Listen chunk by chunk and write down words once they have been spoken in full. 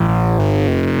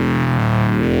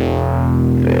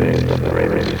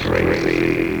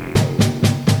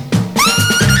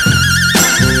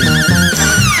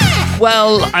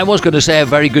Well, I was going to say a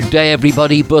very good day,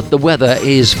 everybody, but the weather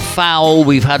is foul.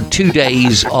 We've had 2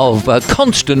 days of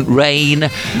constant rain.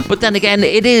 But then again,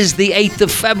 it is the 8th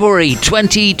of February,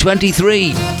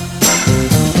 2023.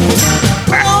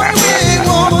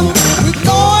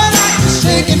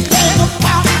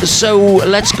 So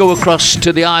let's go across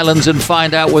to the islands and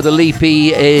find out whether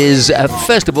Leapy is,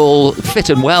 first of all, fit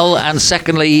and well, and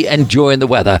secondly, enjoying the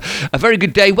weather. A very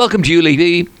good day. Welcome to you,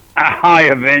 Leapy.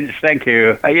 Hi, Vince. Thank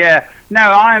you. Oddly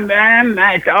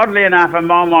enough, I'm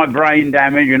all my brain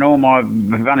damage and all my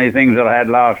funny things that I had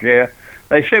last year,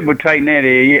 they said would take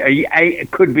nearly a year,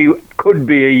 could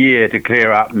be a year to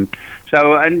clear up. And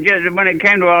just when it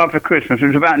came to after Christmas, it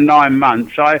was about 9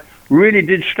 months. I really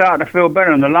did start to feel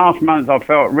better. And the last month, I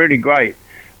felt really great.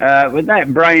 With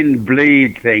that brain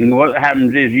bleed thing, what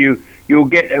happens is you'll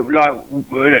get a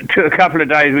couple of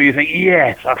days where you think,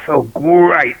 yes, I feel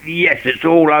great, yes, it's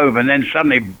all over, and then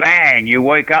suddenly, bang, you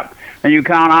wake up and you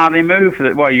can't hardly move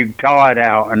you're tired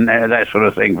out and that sort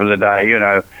of thing for the day,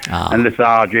 and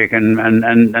lethargic, and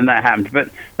that happens. But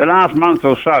the last month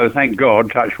or so, thank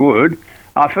God, touch wood,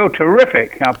 I feel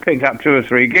terrific. I've picked up 2 or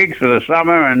 3 gigs for the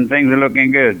summer and things are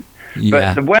looking good.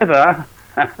 Yeah. But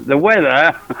the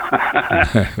weather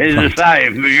is the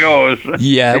same as yours.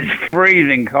 Yeah. It's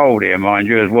freezing cold here, mind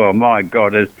you, as well. My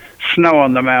God, there's snow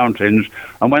on the mountains,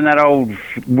 and when that old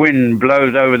wind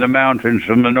blows over the mountains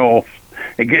from the north,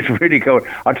 it gets really cold.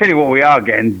 I'll tell you what, we are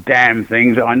getting damn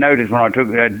things. I noticed when I took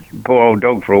that poor old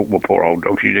dog for poor old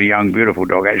dog, she's a young, beautiful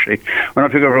dog, actually. When I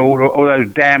took her for all those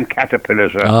damn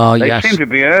caterpillars, they seem to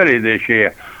be early this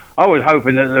year. I was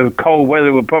hoping that the cold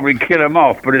weather would probably kill them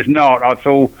off, but it's not. I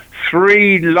saw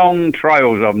 3 long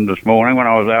trails of them this morning when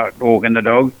I was out walking the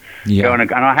dog. Yeah.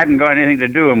 And I hadn't got anything to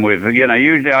do them with.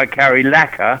 Usually I carry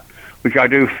lacquer, which I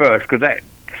do first, because that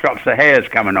stops the hairs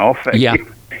coming off. Yeah.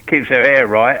 Keeps their hair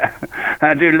right.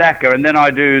 I do lacquer, and then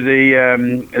I do the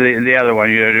other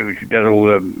one, which does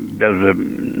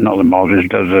not the moths,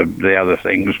 does the other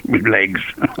things with legs.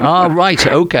 Right,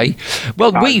 okay.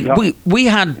 Well, we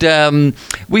had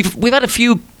we've had a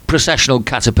few processional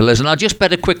caterpillars, and I just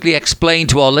better quickly explain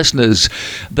to our listeners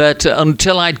that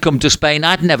until I'd come to Spain,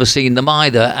 I'd never seen them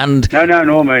either. And no,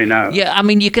 nor me, no. Yeah, I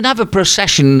mean, you can have a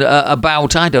procession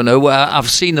about, I don't know, I've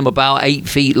seen them about 8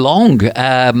 feet long,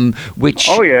 which...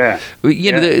 Oh, yeah.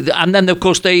 And then, of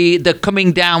course, they're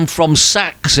coming down from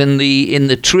sacks in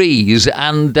the trees,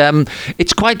 and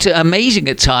it's quite amazing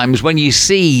at times when you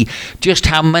see just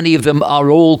how many of them are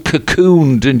all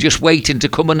cocooned and just waiting to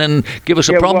come in and give us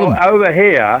a problem. Well, over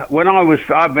here,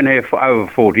 I've been here for over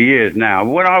 40 years now.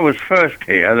 When I was first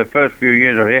here, the first few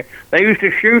years of here, they used to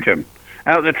shoot them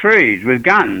out the trees with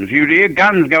guns. You'd hear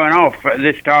guns going off at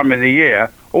this time of the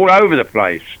year all over the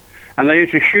place. And they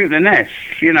used to shoot the nests,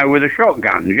 with a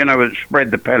shotgun, that spread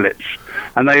the pellets.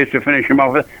 And they used to finish them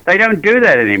off. They don't do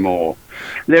that anymore.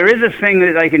 There is a thing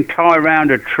that they can tie around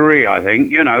a tree, I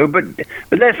think, but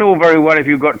that's all very well if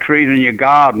you've got trees in your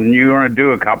garden, you want to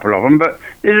do a couple of them, but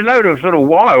there's a load of sort of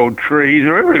wild trees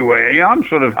are everywhere. I'm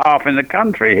sort of half in the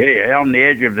country here, on the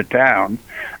edge of the town,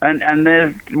 and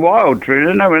there's wild trees.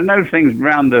 There's no things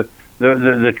around the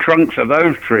trunks of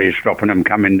those trees stopping them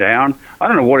coming down. I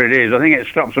don't know what it is. I think it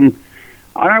stops them.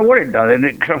 I don't know what it does.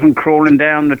 It stops them crawling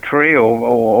down the tree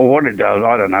or what it does.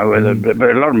 I don't know. But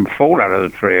a lot of them fall out of the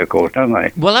tree, of course, don't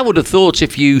they? Well, I would have thought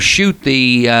if you shoot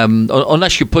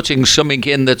unless you're putting something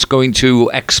in that's going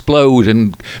to explode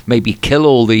and maybe kill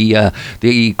all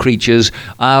the creatures,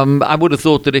 I would have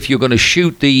thought that if you're going to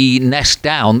shoot the nest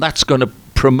down, that's going to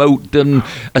promote them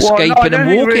escaping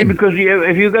and walking. Really, because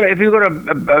if you've got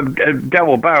a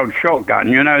double-barreled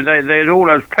shotgun, there's all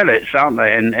those pellets, aren't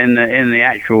they, in the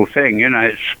actual thing?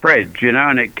 It spreads,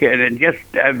 and it just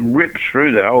rips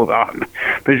through the whole.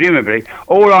 Presumably,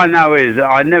 all I know is that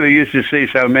I never used to see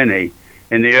so many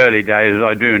in the early days as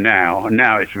I do now. And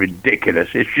now it's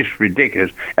ridiculous. It's just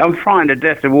ridiculous. I'm frightened to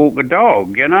death to walk a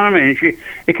dog, you know what I mean?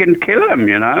 It can kill them,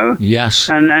 Yes.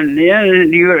 And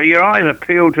your eyes are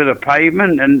peeled to the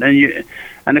pavement, and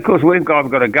of course I've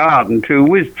got a garden too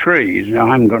with trees. I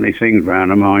haven't got any things around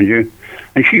her, mind you.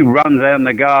 And she runs out in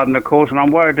the garden, of course, and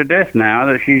I'm worried to death now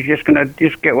that she's just going to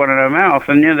get one in her mouth,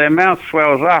 and their mouth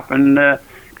swells up and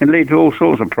can lead to all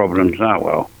sorts of problems. Oh,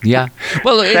 well. Yeah.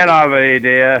 Well, c'est la vie,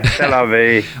 dear. C'est la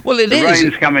vie. Well, the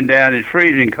rain's coming down. It's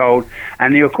freezing cold.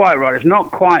 And you're quite right. It's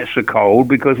not quite so cold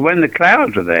because when the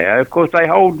clouds are there, of course, they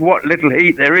hold what little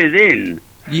heat there is in.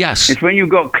 Yes. It's when you've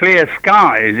got clear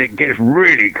skies, it gets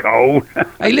really cold.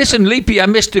 Hey, listen, Leapy, I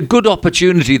missed a good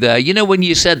opportunity there. When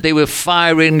you said they were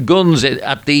firing guns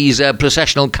at these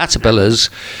processional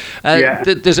caterpillars,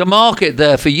 there's a market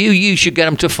there for you. You should get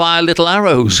them to fire little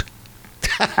arrows.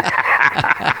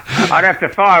 I'd have to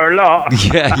fire a lot.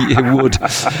 Yeah, you would.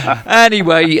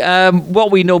 Anyway,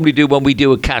 what we normally do when we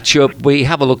do a catch-up, we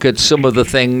have a look at some of the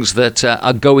things that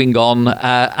are going on,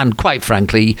 and quite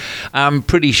frankly, I'm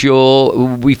pretty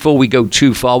sure before we go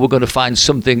too far, we're going to find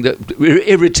something that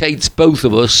irritates both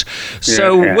of us.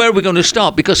 So where are we going to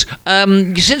start? Because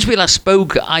since we last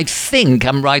spoke, I think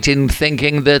I'm right in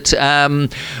thinking that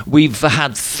we've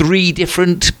had 3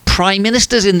 different prime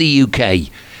ministers in the UK.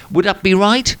 Would that be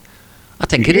right? I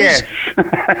think it is.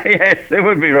 Yes, it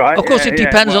would be right. Of course, it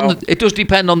depends it does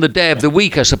depend on the day of the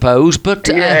week, I suppose. But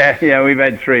we've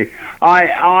had 3.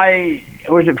 I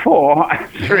was it 4?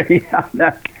 3.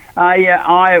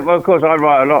 Well, of course, I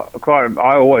write a lot.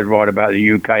 I always write about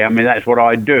the UK. I mean, that's what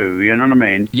I do. You know what I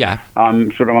mean? Yeah.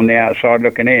 I'm sort of on the outside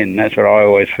looking in. That's what I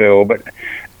always feel. But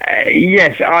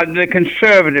yes, the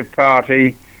Conservative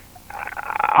Party.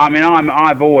 I mean,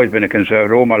 I've always been a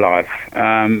Conservative all my life.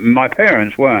 My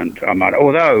parents weren't.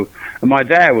 Although my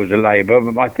dad was a Labour,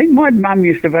 but I think my mum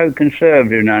used to vote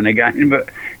Conservative now and again. But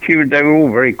they were all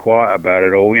very quiet about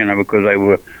it all, because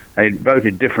they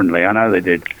voted differently. I know they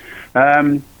did.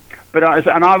 But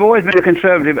I've always been a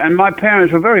Conservative, and my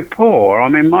parents were very poor. I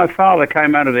mean, my father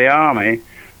came out of the army.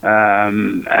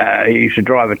 He used to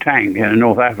drive a tank in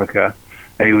North Africa.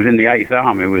 He was in the 8th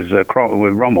Army with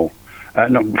Rommel.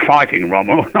 Not fighting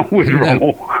Rommel, not with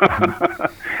Rommel.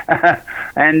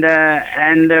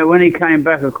 And when he came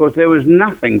back, of course, there was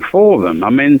nothing for them. I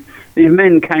mean, these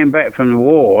men came back from the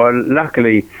war,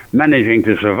 luckily managing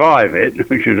to survive it,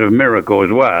 which was a miracle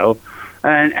as well.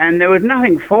 And there was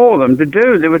nothing for them to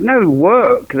do. There was no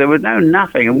work. There was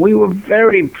nothing. And we were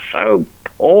so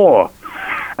poor.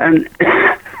 And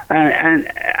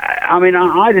I mean,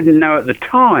 I didn't know at the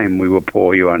time we were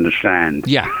poor, you understand.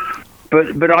 Yeah.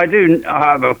 But I do,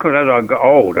 of course, as I got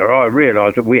older, I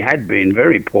realised that we had been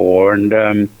very poor, and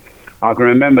I can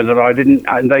remember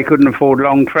that they couldn't afford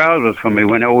long trousers for me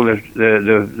when all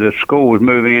the school was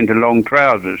moving into long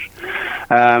trousers,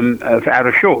 out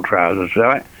of short trousers,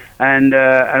 right? And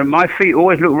my feet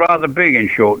always looked rather big in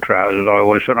short trousers. I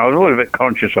was always a bit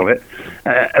conscious of it,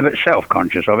 a bit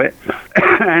self-conscious of it,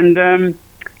 and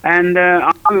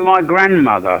my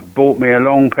grandmother bought me a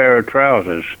long pair of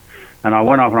trousers. And I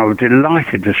went up and I was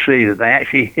delighted to see that they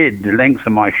actually hid the length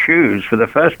of my shoes for the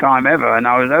first time ever, and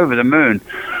I was over the moon.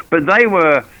 But they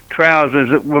were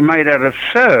trousers that were made out of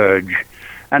serge,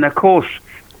 and of course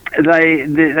they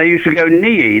used to go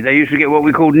knee. They used to get what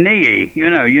we called knee.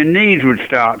 Your knees would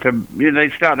start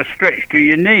to stretch to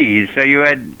your knees, so you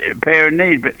had a pair of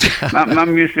knees. But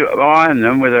Mum used to iron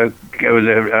them with an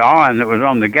iron that was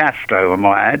on the gas stove, I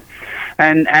might add.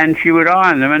 And she would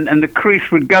iron them, and the crease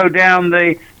would go down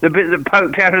the bit that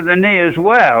poked out of the knee as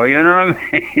well, you know what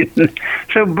I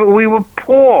mean? But we were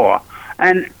poor,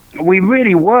 and we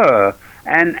really were.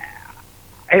 And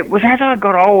it was as I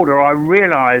got older, I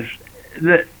realised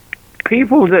that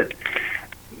people that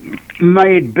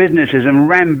made businesses and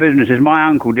ran businesses, my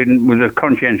uncle was a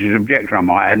conscientious objector, I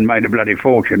might add, and made a bloody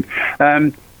fortune.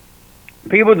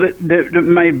 People that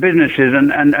made businesses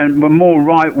and were more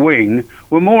right-wing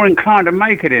were more inclined to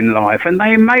make it in life, and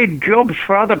they made jobs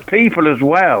for other people as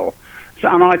well.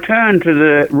 And I turned to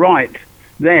the right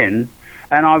then,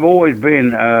 and I've always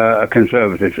been a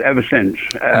Conservative ever since.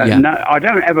 No, I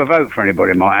don't ever vote for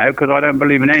anybody, might add, because I don't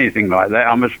believe in anything like that.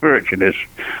 I'm a spiritualist.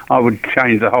 I would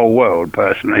change the whole world,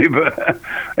 personally, but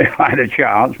if I had a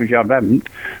chance, which I haven't.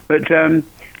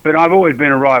 But I've always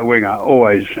been a right winger.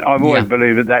 Always, I've always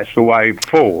believed that that's the way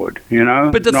forward.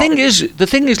 But the thing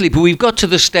is, Lee, we've got to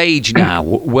the stage now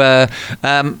where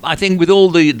I think with all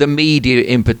the media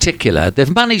in particular,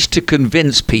 they've managed to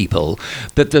convince people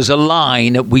that there's a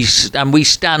line and we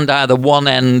stand either one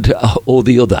end or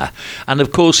the other. And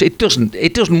of course, it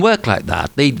doesn't work like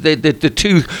that. The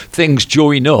two things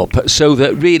join up so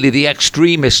that really the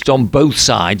extremists on both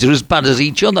sides are as bad as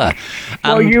each other.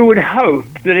 Well, you would hope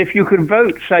that if you could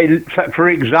vote, say, for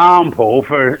example,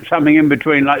 for something in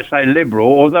between, like, say, Liberal,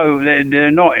 although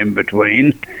they're not in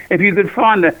between, if you could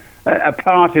find a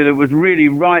party that was really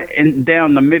right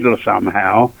down the middle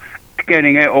somehow,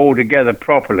 getting it all together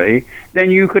properly, then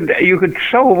you could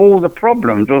solve all the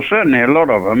problems, or certainly a lot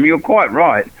of them. You're quite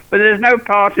right. But there's no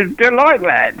party like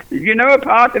that. You know, a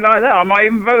party like that, I might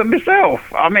even vote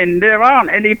myself. I mean, there aren't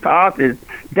any parties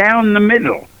down the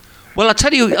middle. Well, I'll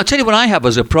tell you what I have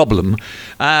as a problem,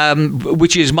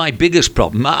 which is my biggest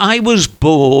problem. I was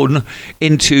born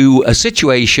into a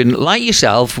situation like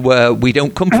yourself where we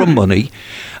don't come from money.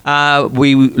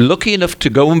 We were lucky enough to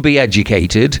go and be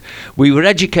educated. We were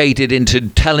educated into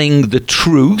telling the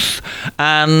truth,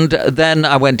 and then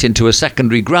I went into a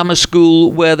secondary grammar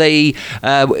school where they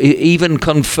even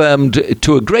confirmed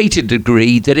to a greater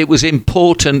degree that it was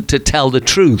important to tell the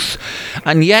truth.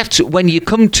 And yet, when you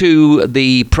come to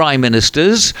the prime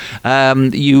ministers,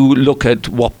 you look at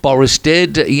what Boris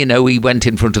did. You know, he went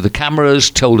in front of the cameras,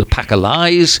 told a pack of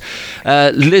lies.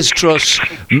 Liz Truss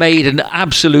made an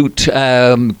absolute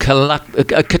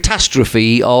a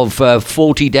catastrophe of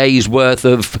 40 days worth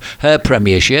of her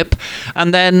premiership,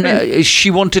 and then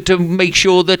she wanted to make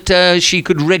sure that she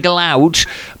could wriggle out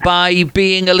by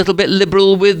being a little bit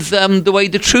liberal with the way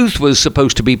the truth was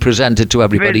supposed to be presented to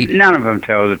everybody. None of them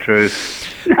tell the truth.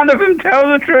 None of them tell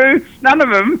the truth. None of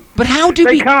them. But how do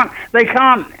they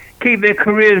can't keep their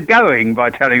careers going by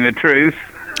telling the truth.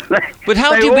 But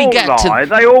how did we get lie.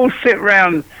 They all sit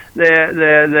round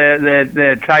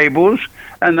their tables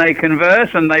and they converse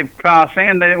and they passing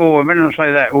and they we don't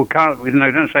say that.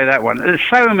 Don't say that one. There's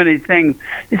so many things.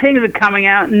 The things are coming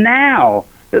out now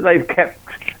that they've kept,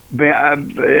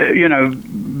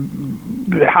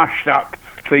 hushed up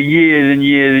for years and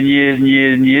years and years and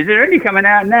years and years. They're only coming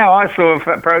out now. I saw a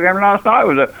program last night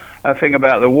with a thing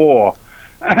about the war.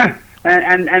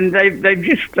 And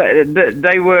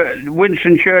they were.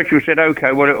 Winston Churchill said,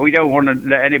 "Okay, well, we don't want to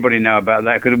let anybody know about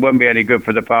that because it won't be any good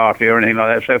for the party or anything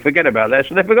like that. So forget about that."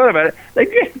 So they forgot about it. They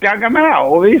just dug them out.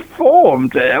 All these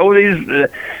forms, all these.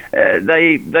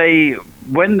 They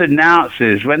when the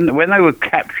Nazis when they were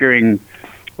capturing.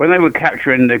 When they were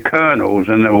capturing the colonels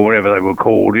or whatever they were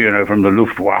called, from the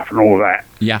Luftwaffe and all that.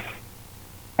 Yeah.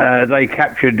 They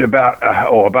captured about a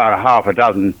half a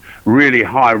dozen really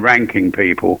high-ranking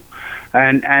people.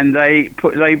 And they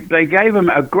gave them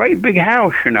a great big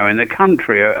house, in the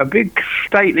country, a big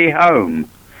stately home,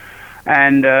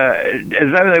 and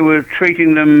as though they were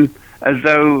treating them as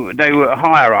though they were a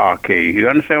hierarchy. You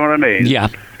understand what I mean? Yeah.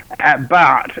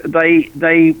 But they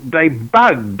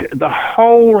bugged the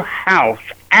whole house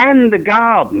and the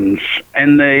gardens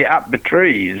and up the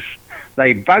trees.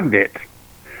 They bugged it,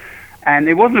 and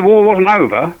the war wasn't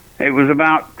over. It was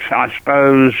about, I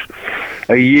suppose,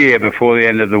 a year before the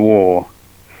end of the war.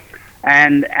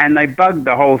 And they bugged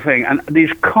the whole thing. And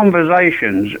these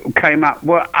conversations came up,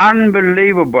 were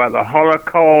unbelievable, about the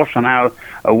Holocaust and how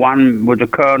one was a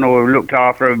colonel who looked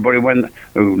after everybody,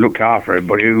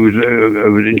 who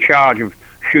was in charge of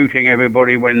shooting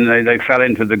everybody when they fell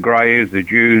into the graves, the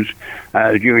Jews,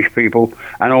 the Jewish people,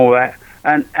 and all that.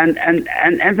 And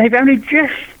they've only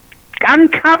just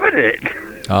uncovered it.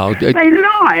 Oh, they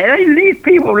lie. These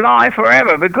people lie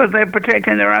forever because they're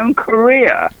protecting their own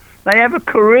career. They have a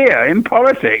career in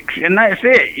politics, and that's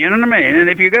it. You know what I mean? And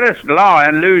if you're going to lie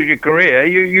and lose your career,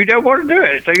 you don't want to do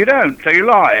it, so you don't. So you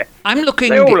lie.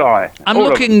 They all lie. I'm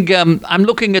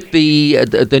looking at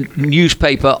the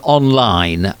newspaper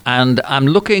online, and I'm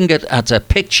looking at a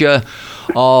picture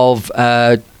of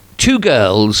two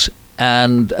girls.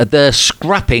 And they're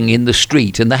scrapping in the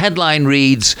street. And the headline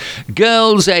reads,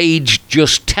 "Girls aged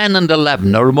just 10 and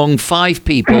 11 are among 5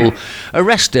 people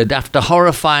arrested after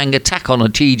horrifying attack on a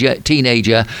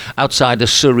teenager outside a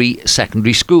Surrey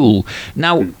secondary school."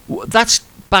 Now, that's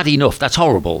bad enough. That's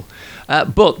horrible.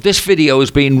 But this video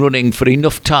has been running for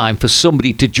enough time for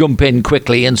somebody to jump in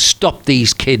quickly and stop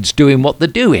these kids doing what they're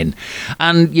doing.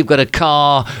 And you've got a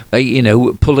car,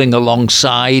 pulling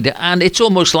alongside. And it's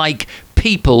almost like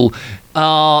people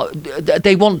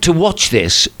they want to watch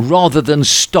this rather than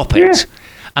stop it. Yeah.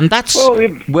 And that's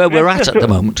where we're at the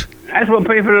moment. That's what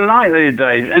people are like these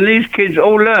days. And these kids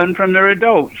all learn from their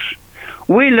adults.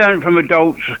 We learn from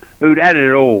adults who'd had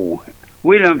it all.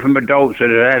 We learn from adults that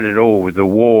had had it all with the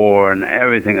war and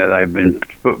everything that they've been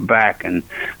put back, and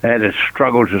they had to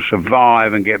struggle to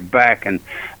survive and get back. And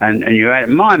you had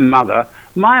my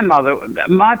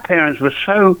parents were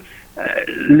so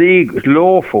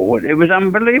lawful. It was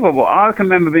unbelievable. I can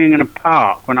remember being in a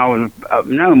park when I was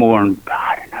no more than,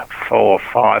 I don't know, 4 or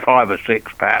 5 or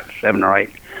 6, perhaps 7 or 8.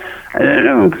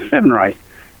 7 or 8.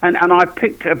 And I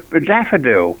picked a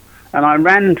daffodil. And I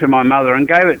ran to my mother and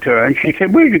gave it to her, and she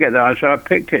said, "Where did you get that?" I said, "I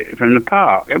picked it from the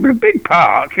park." It was a big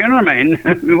park, you know what I mean?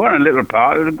 It wasn't a little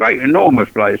park, it was a great, enormous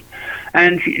place.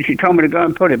 And she told me to go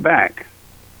and put it back.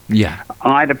 Yeah.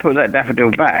 I had to put that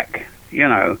daffodil back,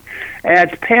 Our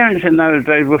parents in those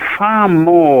days were far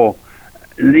more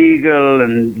legal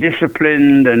and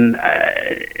disciplined, and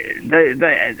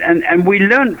and we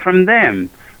learnt from them.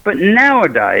 But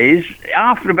nowadays,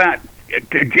 after about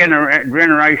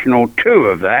generation or 2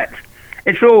 of that,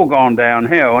 it's all gone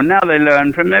downhill, and now they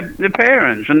learn from their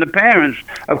parents, and the parents,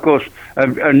 of course,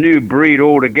 a new breed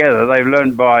altogether. They've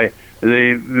learned by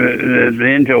the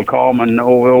Intelcom and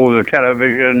all the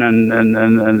television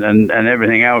and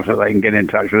everything else that they can get in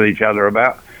touch with each other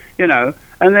about, and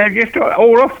they're just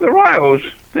all off the rails.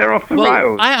 They're off the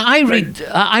rails.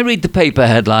 I read the paper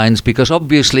headlines because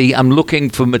obviously I'm looking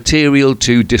for material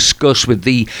to discuss with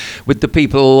the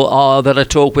people that I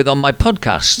talk with on my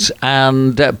podcasts,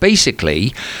 and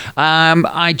basically,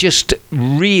 I just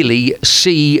really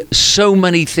see so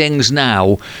many things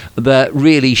now that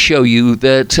really show you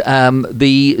that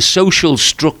the social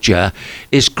structure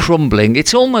is crumbling.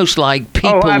 It's almost like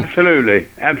people. Oh, absolutely.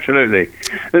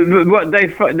 What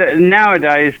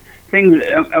nowadays. Things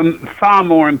are far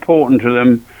more important to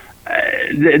them.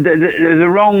 The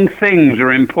wrong things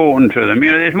are important to them.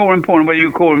 It's more important whether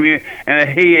you call them he,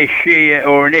 a she,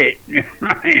 or an it.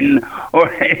 Or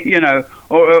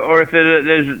if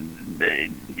there's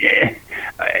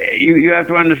you have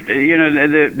to understand,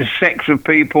 the sex of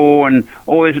people and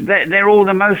all this. They're all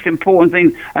the most important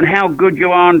things. And how good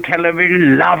you are on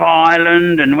television, Love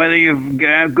Island, and whether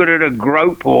you're good at a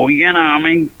grope or,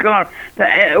 God,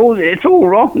 it's all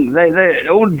wrong.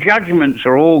 All judgments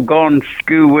are all gone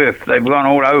skew-whiff. They've gone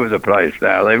all over the place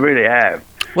now. They really have.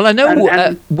 Well, I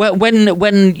know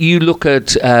when you look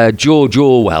at George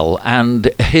Orwell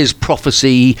and his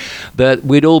prophecy that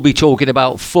we'd all be talking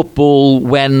about football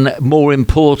when more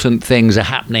important things are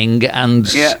happening and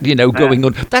going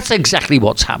on. That's exactly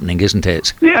what's happening, isn't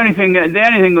it? The only thing with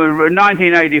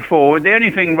 1984, the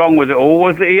only thing wrong with it all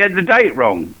was that he had the date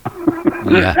wrong.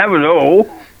 Yeah. That was all.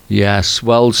 Yes,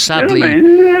 well, sadly...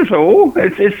 That's all.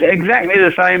 It's exactly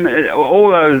the same.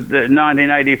 All those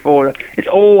 1984, it's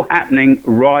all happening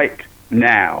right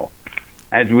now,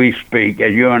 as we speak,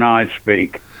 as you and I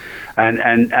speak. And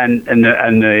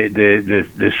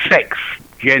the sex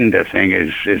gender thing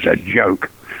is a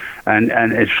joke, and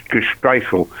it's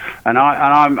disgraceful. And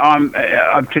I'm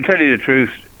to tell you the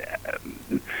truth,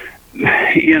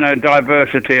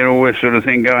 diversity and all this sort of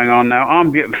thing going on now.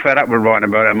 I'm getting fed up with writing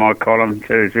about it in my column.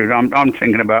 I'm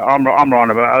thinking about. I'm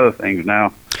writing about other things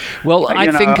now. Well, I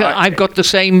think I've got the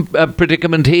same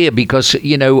predicament here because,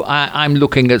 I'm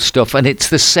looking at stuff and it's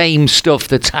the same stuff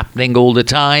that's happening all the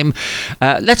time.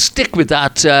 Let's stick with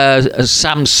that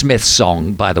Sam Smith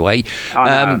song, by the way.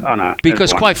 I know.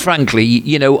 Because quite frankly,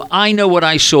 I know what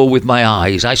I saw with my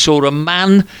eyes. I saw a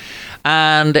man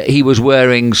and he was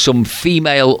wearing some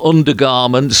female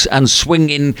undergarments and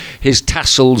swinging his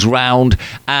tassels round,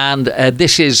 and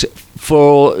this is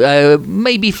for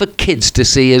maybe for kids to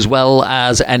see as well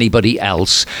as anybody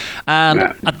else, and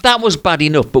that was bad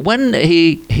enough. But when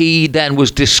he then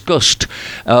was discussed,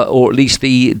 or at least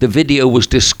the video was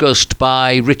discussed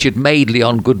by Richard Madeley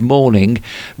on Good Morning,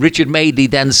 Richard Madeley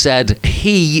then said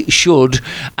he should,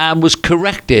 and was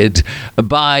corrected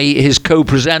by his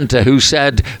co-presenter who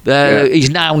said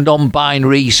he's now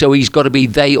non-binary, so he's got to be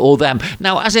they or them.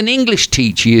 Now, as an English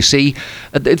teacher, you see,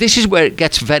 this is where it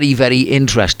gets very, very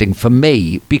interesting for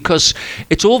me, because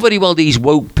it's all very well these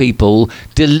woke people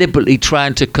deliberately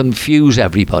trying to confuse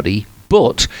everybody,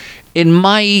 but in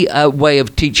my way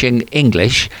of teaching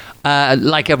English,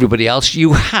 like everybody else,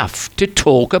 you have to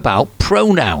talk about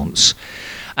pronouns.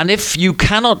 And if you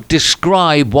cannot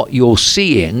describe what you're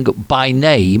seeing by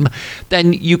name,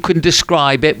 then you can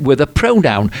describe it with a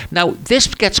pronoun. Now, this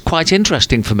gets quite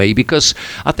interesting for me because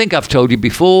I think I've told you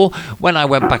before, when I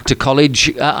went back to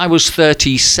college, I was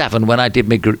 37 when I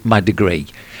did my degree.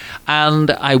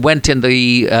 And I went in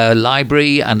the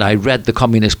library and I read the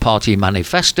Communist Party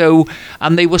manifesto,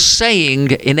 and they were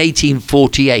saying in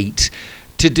 1848,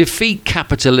 to defeat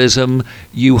capitalism,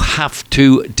 you have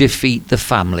to defeat the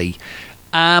family.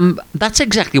 That's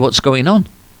exactly what's going on.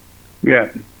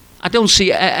 Yeah. I don't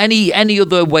see any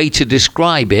other way to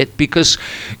describe it because,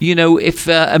 if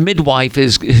a midwife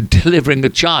is delivering a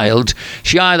child,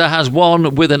 she either has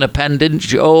one with an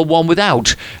appendage or one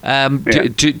without,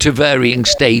 to varying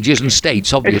stages and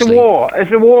states, obviously. It's a war.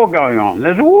 It's a war going on.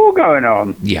 There's a war going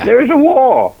on. Yeah. There is a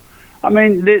war. I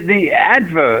mean, the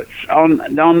adverts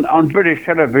on British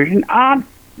television are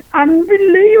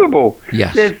unbelievable.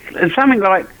 Yes. There's something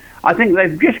like, I think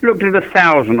they've just looked at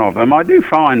 1,000 of them. I do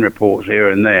find reports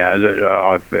here and there that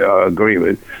I agree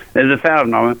with. There's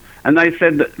 1,000 of them. And they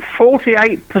said that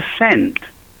 48%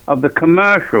 of the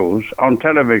commercials on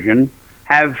television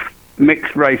have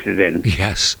mixed races in.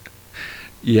 Yes.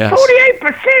 Yes.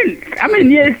 48%! I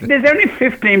mean, yes, there's only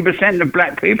 15% of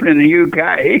black people in the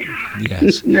UK.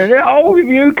 Yes. The whole of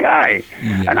the UK.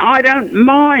 Yeah. And I don't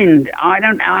mind. I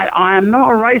am not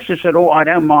a racist at all. I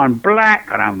don't mind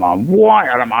black. I don't mind white.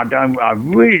 I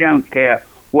really don't care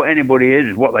what anybody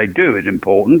is. What they do is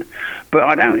important.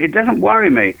 But it doesn't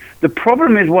worry me. The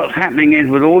problem is what's happening is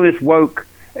with all this woke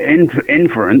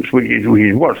inference, which is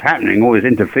what's happening, all this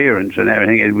interference and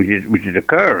everything, which is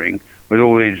occurring with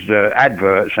all these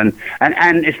adverts, and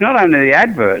it's not only the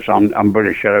adverts on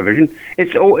British television,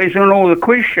 it's on all the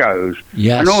quiz shows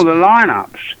and all the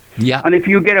lineups. Yeah. And if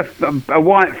you get a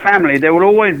white family, there will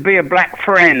always be a black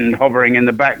friend hovering in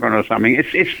the background or something.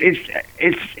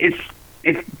 It's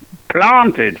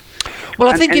planted. Well,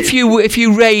 I think if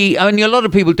you read, I mean, a lot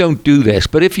of people don't do this,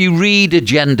 but if you read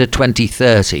Agenda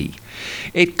 2030,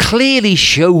 it clearly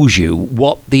shows you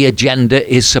what the agenda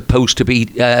is supposed to be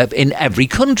in every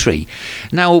country.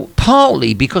 Now,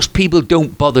 partly because people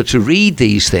don't bother to read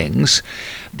these things,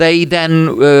 they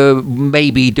then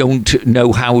maybe don't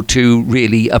know how to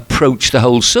really approach the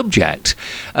whole subject.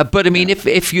 But I mean,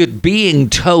 if you're being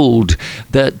told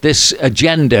that this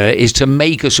agenda is to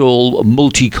make us all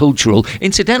multicultural,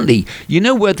 incidentally, you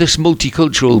know where this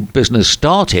multicultural business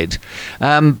started?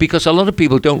 Because a lot of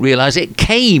people don't realise it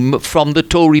came from the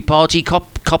Tory party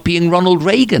copying Ronald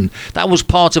Reagan. That was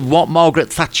part of what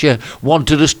Margaret Thatcher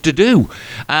wanted us to do.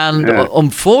 And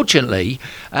unfortunately,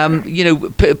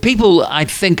 people, I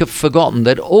think, have forgotten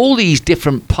that all these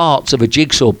different parts of a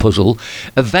jigsaw puzzle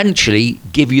eventually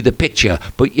give you the picture.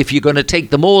 But if you're going to take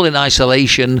them all in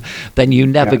isolation, then you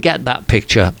never get that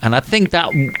picture. And I think that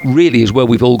really is where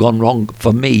we've all gone wrong,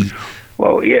 for me.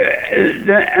 Well,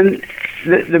 and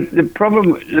the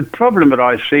problem that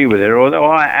I see with it,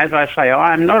 although as I say,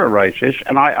 I am not a racist,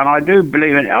 and I do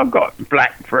believe in it. I've got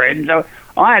black friends.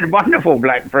 I had wonderful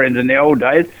black friends in the old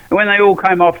days, and when they all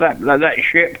came off that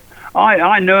ship,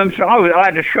 I knew them. So I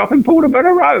had a shop in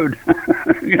Portobello Road.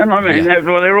 You know what I mean? That's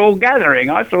where they were all gathering.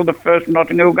 I saw the first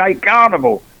Notting Hill Gate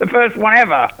Carnival, the first one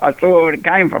ever. I saw where it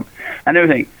came from, and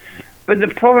everything. But the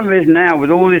problem is now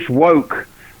with all this woke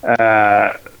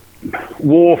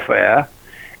warfare,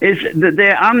 is that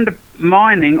they're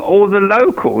undermining all the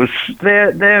locals.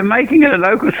 They're making the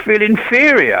locals feel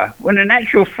inferior, when in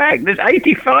actual fact, there's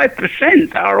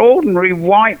 85% are ordinary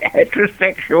white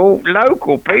heterosexual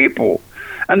local people,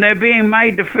 and they're being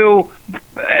made to feel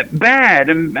bad,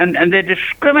 and they're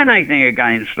discriminating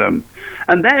against them.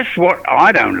 And that's what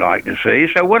I don't like to see.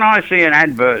 So when I see an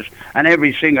advert, and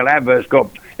every single advert's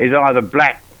is either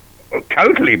black,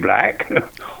 totally black,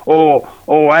 or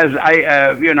as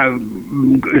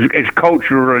it's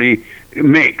culturally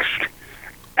mixed,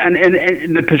 and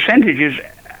the percentages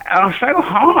are so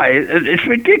high, it's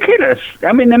ridiculous.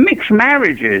 I mean, the mixed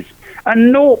marriages,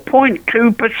 and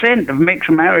 0.2% of mixed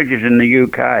marriages in the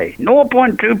UK.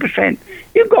 0.2%.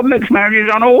 You've got mixed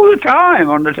marriages on all the time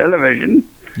on the television.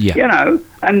 Yeah.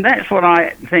 And that's what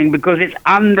I think, because it's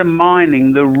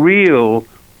undermining the real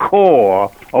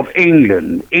core of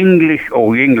England,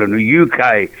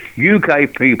 UK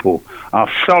people are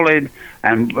solid,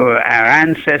 and our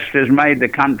ancestors made the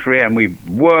country, and we've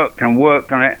worked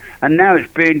on it, and now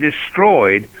it's being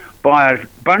destroyed by a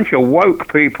bunch of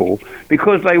woke people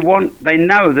because they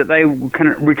know that they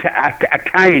can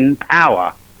attain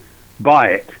power by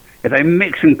it. If they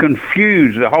mix and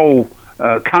confuse the whole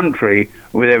country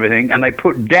with everything, and they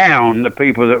put down the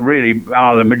people that really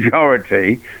are the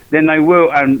majority, then they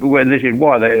will, and this is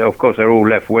why of course they're all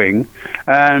left wing,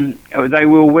 they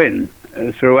will win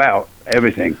throughout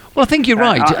everything. Well, I think you're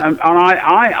right.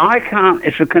 I can't,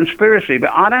 it's a conspiracy,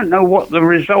 but I don't know what the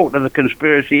result of the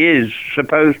conspiracy is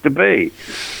supposed to be.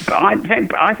 But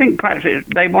I think perhaps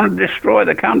they want to destroy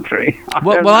the country.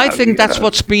 I think that's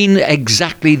what's been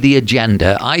exactly the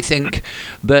agenda. I think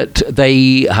that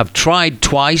they have tried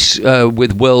twice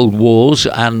with world wars,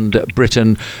 and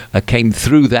Britain came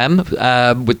through them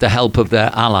with the help of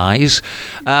their allies.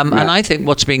 And I think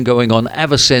what's been going on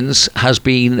ever since has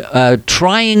been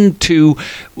trying to,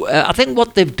 I think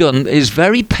what they've done is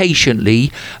very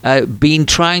patiently been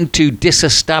trying to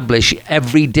disestablish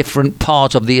every different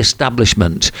part of the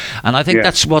establishment. And I think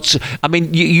that's what's, I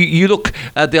mean, you look,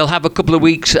 they'll have a couple of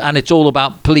weeks and it's all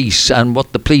about police and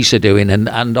what the police are doing.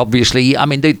 And obviously, I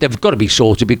mean, they've got to be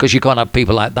sorted, because you can't have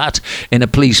people like that in a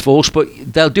police force, but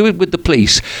they'll do it with the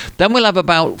police. Then we'll have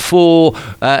about 4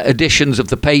 editions of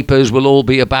the papers will all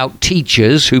be about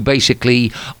teachers who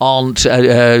basically aren't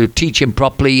teaching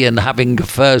properly and having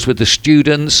affairs with the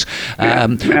students.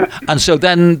 And so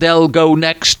then they'll go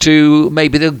next to,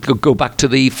 maybe they'll go back to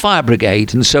the fire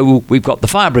brigade. And so we've got the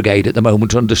fire brigade at the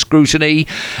moment under scrutiny.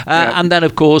 And then,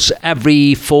 of course,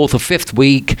 every 4th or 5th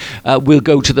week, we'll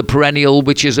go to the perennial,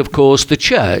 which is, of course, the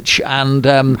church. And,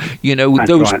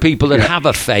 those people that have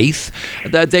a faith,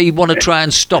 they want to try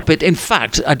and stop it. In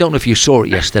fact, I don't know if you saw it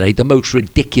yesterday, the most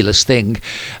ridiculous thing,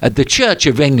 the Church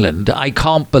of England, I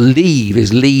can't believe,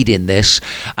 is leading this,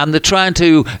 and they're trying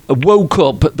to woke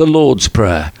up the Lord's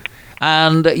Prayer.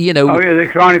 And, Oh yeah,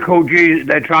 they're trying to call Jesus.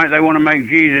 They want to make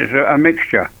Jesus a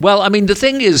mixture. Well, I mean, the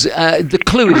thing is, the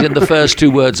clue is in the first two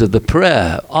words of the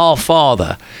prayer, Our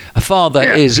Father. A father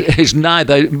is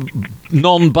neither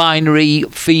non-binary,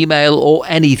 female, or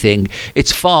anything.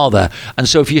 It's Father. And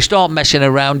so if you start messing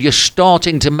around, you're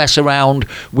starting to mess around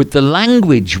with the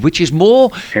language, which is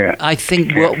more, I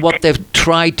think, what they've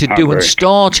tried to do and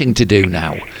starting to do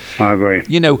now. I agree.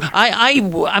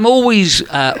 I'm always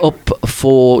up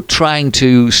for trying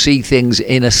to see things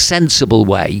in a sensible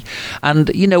way. And,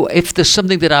 if there's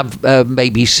something that I've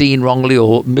maybe seen wrongly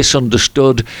or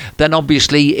misunderstood, then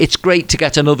obviously it's great to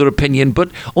get another opinion. But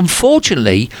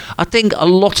unfortunately, I think a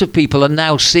lot of people are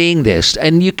now seeing this.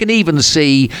 And you can even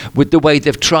see with the way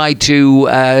they've tried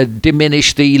to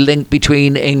diminish the link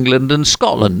between England and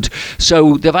Scotland.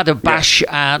 So they've had a bash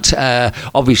at,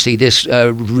 obviously, this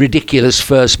ridiculous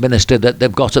First Minister that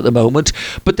they've got at the moment.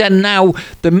 But then now,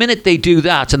 the minute they do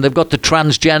that, and they've got the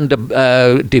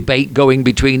transgender debate going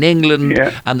between England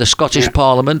and the Scottish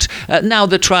Parliament, now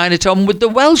they're trying it on with the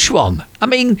Welsh one. I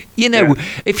mean,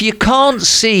 if you can't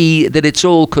see that it's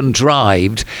all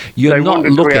contrived, you're not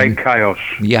looking. They want to create chaos.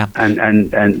 Yeah.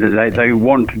 And they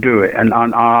want to do it, and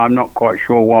I'm not quite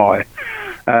sure why,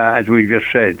 as we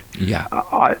just said. Yeah.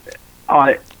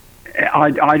 I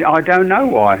don't know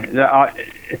why.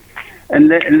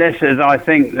 Unless, as I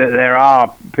think that there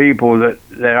are people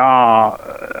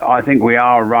I think we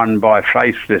are run by a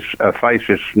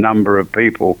faceless number of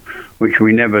people, which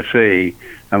we never see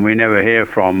and we never hear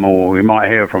from, or we might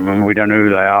hear from them and we don't know who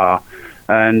they are.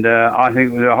 And I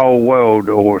think the whole world,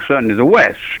 or certainly the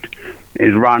West,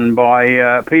 is run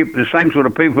by people, the same sort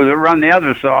of people that run the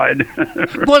other side.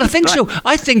 Well, I think so.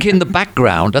 I think in the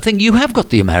background, I think you have got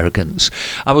the Americans.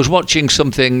 I was watching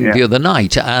something the other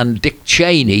night, and Dick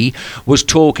Cheney was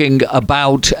talking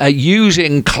about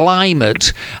using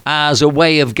climate as a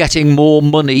way of getting more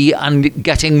money and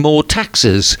getting more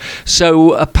taxes.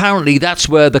 So apparently that's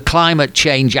where the climate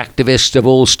change activists have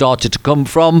all started to come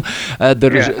from.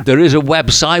 There is a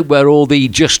website where all the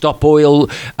Just Stop Oil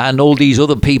and all these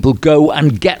other people go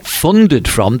and get funded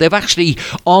from. They've actually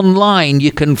online,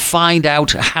 you can find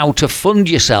out how to fund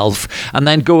yourself and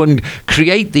then go and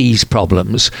create these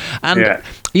problems. And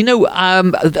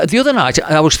the other night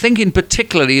I was thinking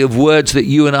particularly of words that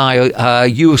you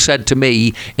and you have said to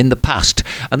me in the past.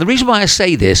 And the reason why I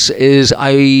say this is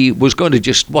I was going to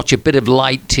just watch a bit of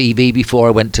light TV before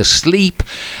I went to sleep,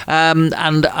 and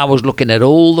I was looking at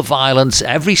all the violence.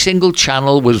 Every single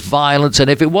channel was violence, and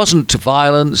if it wasn't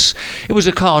violence, it was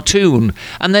a cartoon.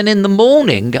 And then in the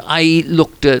morning I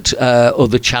looked at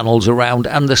other channels around,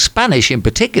 and the Spanish in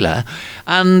particular,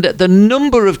 and the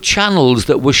number of channels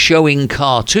that were showing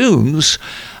cartoons,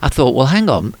 I thought, well, hang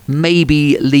on,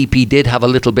 maybe Leapy did have a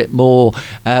little bit more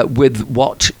with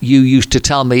what you used to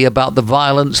tell me about the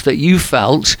violence that you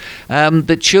felt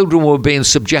that children were being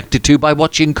subjected to by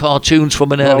watching cartoons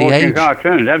from an early age.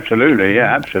 Cartoons, absolutely,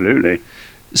 yeah, absolutely.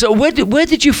 So where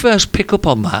did you first pick up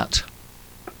on that?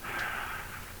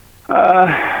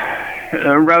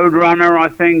 Roadrunner, I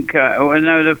think.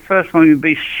 No, the first one would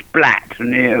be Splat.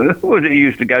 And was it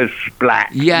used to go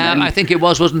Splat? Yeah, I think it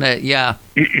was, wasn't it? Yeah.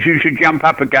 You should jump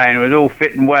up again. It was all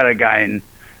fit and well again.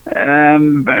 But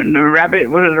the rabbit,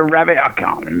 was it a rabbit? I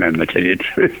can't remember, to tell you the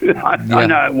truth. I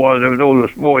know it was. It was all the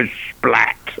boys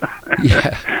Splat.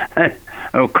 Yeah.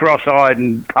 Or cross-eyed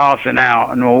and passing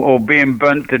out, and or being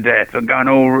burnt to death, or going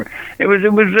all. It was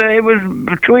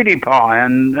Tweety Pie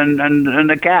and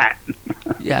the cat.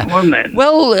 Yeah, wasn't it?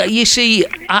 Well, you see,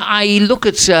 I look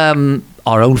at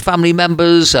our own family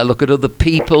members, I look at other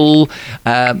people,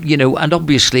 and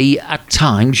obviously at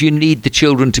times you need the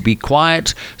children to be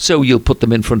quiet, so you'll put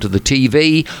them in front of the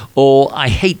TV, or I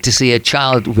hate to see a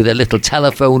child with a little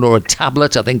telephone or a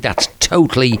tablet. I think that's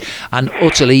totally and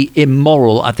utterly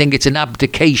immoral. I think it's an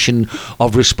abdication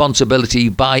of responsibility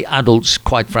by adults,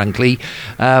 quite frankly.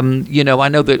 I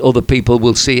know that other people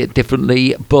will see it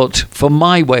differently, but for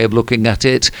my way of looking at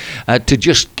it, to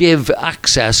just give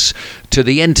access to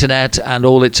the internet and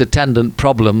all its attendant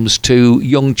problems to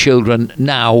young children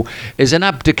now is an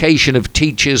abdication of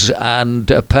teachers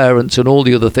and parents and all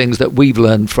the other things that we've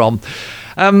learned from.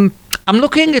 I'm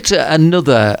looking at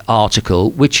another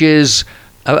article, which is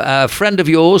a friend of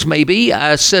yours, maybe,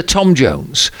 Sir Tom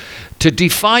Jones, to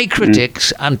defy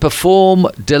critics and perform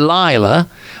Delilah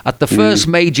at the first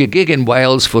major gig in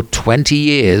Wales for 20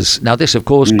 years. Now, this, of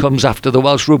course, comes after the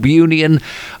Welsh Rugby Union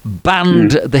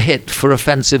banned the hit for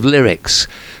offensive lyrics.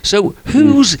 So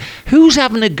who's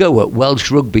having a go at Welsh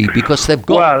rugby because they've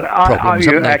got problems?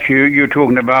 Actually, you're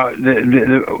talking about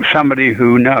somebody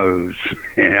who knows.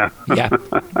 Yeah.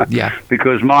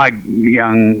 Because my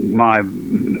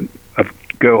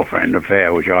girlfriend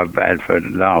affair, which I've had for the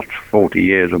last 40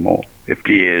 years or more,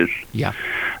 50 years, Yeah.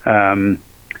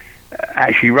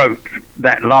 actually wrote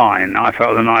that line, I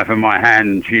felt the knife in my hand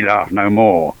and she laughed no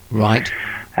more. Right.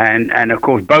 And of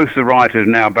course, both the writers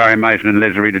now, Barry Mason and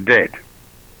Liz Reed, are dead.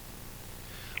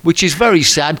 Which is very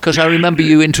sad, because I remember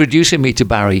you introducing me to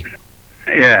Barry.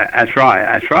 Yeah, that's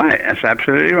right. That's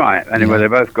absolutely right. Anyway, they're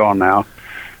both gone now.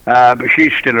 But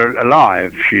she's still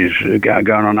alive. She's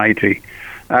going on 80.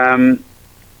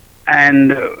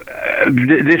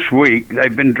 This week,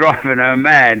 they've been driving her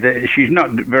mad. She's not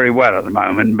very well at the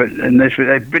moment, but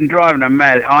they've been driving her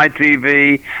mad.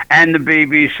 ITV and the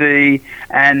BBC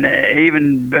and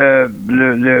even the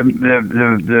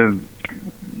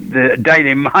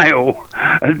Daily Mail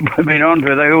had been on to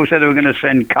her. They all said they were going to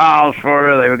send cars for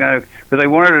her. They were going to, because they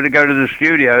wanted her to go to the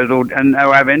studios and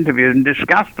have interviews and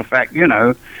discuss the fact,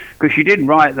 because she did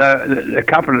write a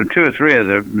couple of 2 or 3 of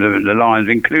the lines,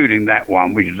 including that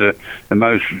one, which is the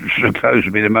most supposed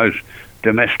to be the most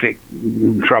domestic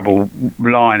trouble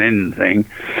line in the thing,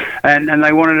 and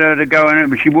they wanted her to go in it,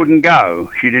 but she wouldn't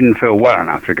go. She didn't feel well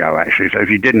enough to go, actually, so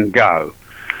she didn't go.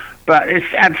 But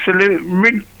it's absolutely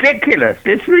ridiculous.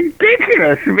 It's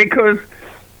ridiculous because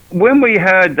when we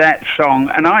heard that song,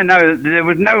 and I know that there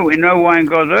was in no way in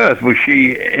God's earth was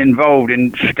she involved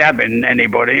in stabbing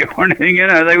anybody or anything.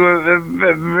 They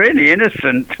were really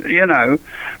innocent.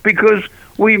 Because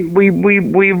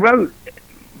we wrote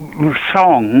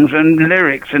songs and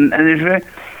lyrics,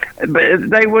 but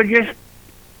they were just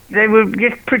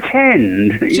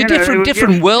pretend. It's a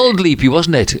different world, Leapy,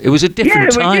 wasn't it? It was a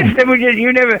different time.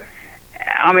 You never.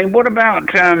 I mean, what about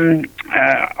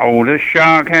the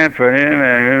shark head for him?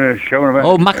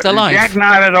 Mac the Life. Jack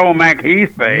Kniver's old Mac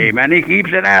Heathby, man. He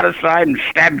keeps it out of sight and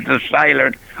stabs the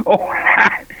sailor.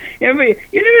 You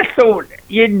never thought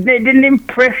it didn't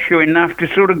impress you enough to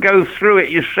sort of go through it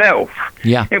yourself.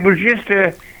 Yeah. It was just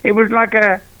it was like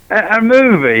a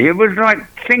movie. It was like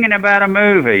singing about a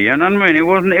movie. You know what I mean? It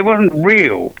wasn't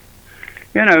real.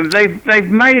 They've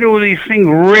made all these things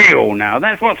real now.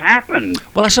 That's what's happened.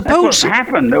 Well, I suppose that's what's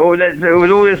happened.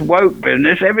 With all this woke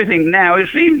business, everything now it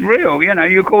seems real.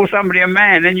 You call somebody a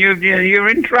man, and you're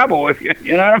in trouble. If you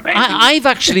know what I mean. I've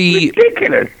actually it's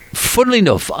ridiculous. Funnily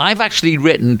enough, I've actually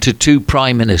written to 2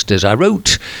 prime ministers. I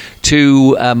wrote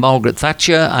to Margaret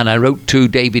Thatcher and I wrote to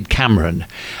David Cameron.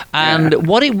 And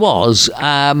what it was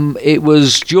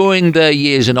during their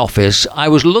years in office, I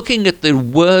was looking at the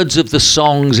words of the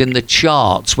songs in the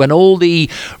charts when all the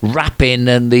rapping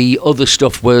and the other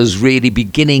stuff was really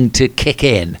beginning to kick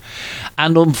in.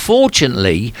 And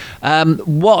unfortunately,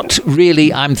 what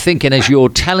really I'm thinking as you're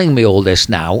telling me all this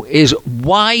now is,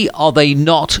 why are they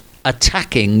not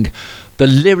attacking the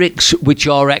lyrics which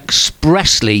are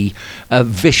expressly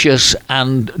vicious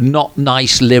and not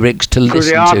nice lyrics to listen to?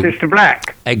 Because the artists are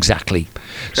black. Exactly.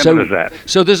 Simple as that.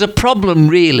 So there's a problem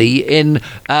really in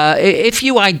if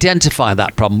you identify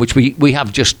that problem, which we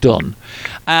have just done,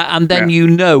 and then you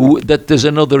know that there's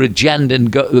another agenda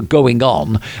going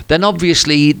on, then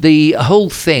obviously the whole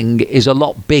thing is a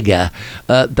lot bigger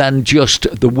than just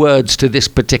the words to this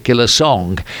particular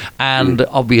song. And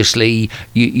obviously,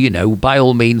 you know, by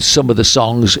all means, some of the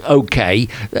songs, okay,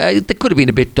 they could have been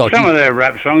a bit dodgy. Some of their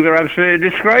rap songs are absolutely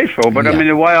disgraceful, but I mean,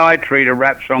 the way I treat a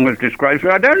rap song as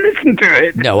disgraceful, I don't listen to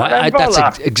it. No,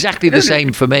 that's exactly the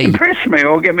same for me. Impress me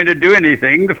or get me to do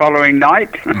anything the following night.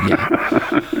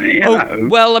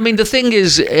 Well, I mean, the thing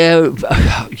is,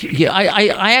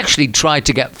 I actually tried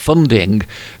to get funding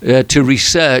to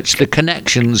research the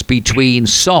connections between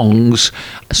song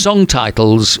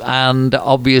titles, and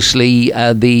obviously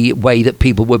the way that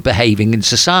people were behaving in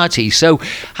society. So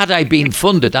had I been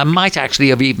funded, I might actually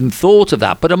have even thought of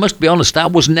that. But I must be honest,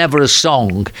 that was never a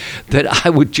song that I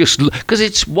would just... Because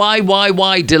it's why,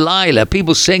 Delilah.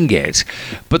 People sing it,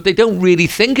 but they don't really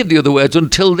think of the other words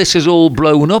until this is all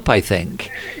blown up, I think.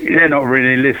 They're not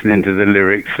really listening to the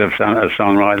lyrics of a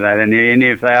song like that, and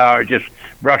if they are, it just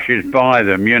brushes by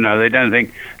them. You know, they don't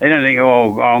think,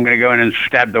 oh, I'm going to go in and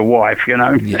stab the wife. You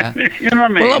know, yeah. You know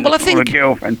what I mean? Well, I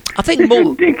think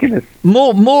more ridiculous.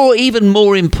 Even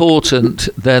more important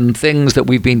than things that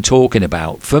we've been talking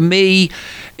about for me.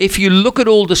 If you look at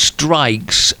all the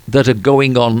strikes that are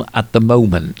going on at the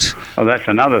moment... Oh, that's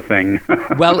another thing.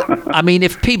 Well, I mean,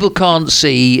 if people can't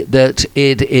see that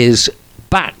it is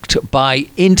backed by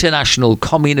international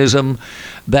communism,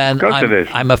 then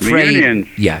I'm afraid...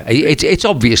 Yeah, it's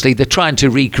obviously they're trying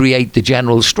to recreate the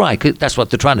general strike. That's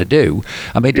what they're trying to do.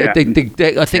 I mean, I think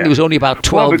there was only about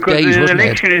 12 days, wasn't it? The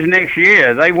election is next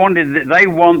year. They want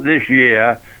this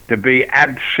year to be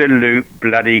absolute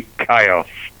bloody chaos.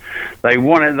 They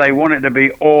want it to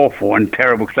be awful and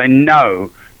terrible because they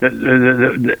know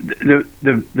the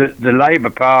Labour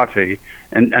Party,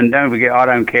 and don't forget, I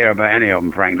don't care about any of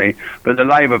them, frankly, but the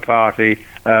Labour Party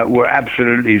were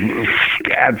absolutely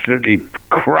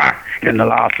crushed in the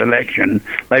last election.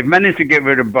 They've managed to get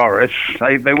rid of Boris.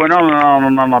 They went on and on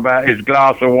and on about his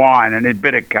glass of wine and his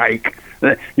bit of cake.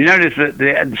 You notice that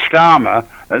the Starmer,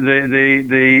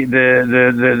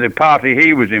 the party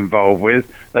he was involved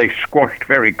with, they squashed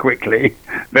very quickly.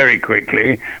 But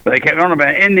they kept on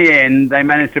about it. In the end, they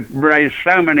managed to raise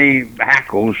so many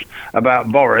hackles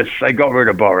about Boris, they got rid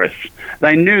of Boris.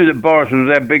 They knew that Boris was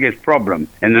their biggest problem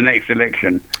in the next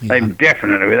election. Yeah. They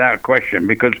definitely, without question,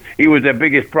 because he was their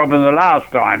biggest problem the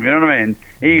last time, you know what I mean?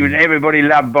 Everybody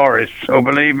loved Boris, or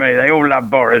believe me, they all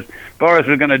loved Boris. Boris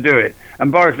was going to do it.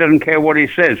 And Boris doesn't care what he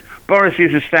says. Boris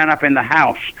used to stand up in the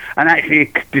House and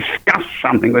actually discuss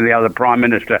something with the other Prime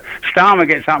Minister. Starmer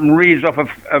gets up and reads off a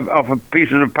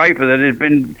piece of paper that has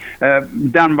been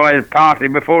done by his party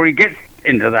before he gets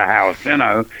into the House. You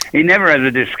know, he never has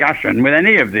a discussion with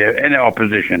any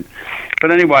opposition. But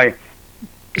anyway,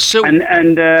 so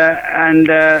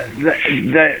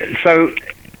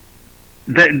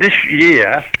this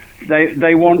year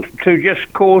they want to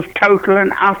just cause total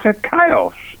and utter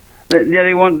chaos.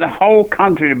 They want the whole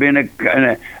country to be in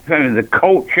the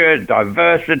culture,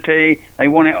 diversity. They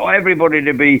want everybody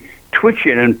to be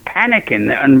twitching and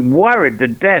panicking and worried to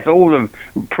death. All the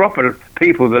proper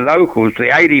people, the locals, the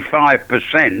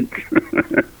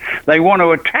 85%, they want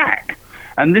to attack.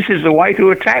 And this is the way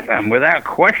to attack them, without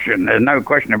question. There's no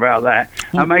question about that.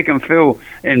 And make them feel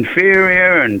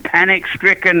inferior and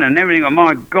panic-stricken and everything. Oh,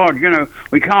 my God, you know,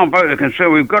 we can't vote the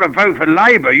Conservative. We've got to vote for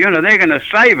Labour. You know, they're going to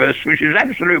save us, which is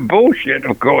absolute bullshit,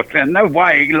 of course. There's no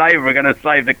way Labour are going to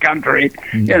save the country.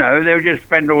 You know, they'll just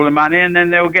spend all the money and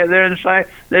then they'll get there and say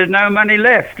there's no money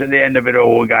left at the end of it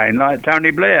all again, like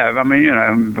Tony Blair. I mean, you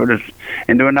know, put us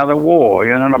into another war,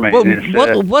 you know what I mean?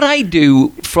 Well, what I do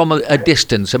from a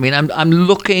distance, I mean, I'm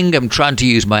trying to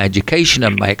use my education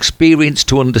and my experience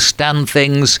to understand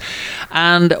things.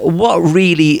 And what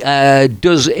really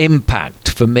does impact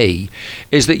for me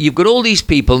is that you've got all these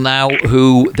people now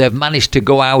who they've managed to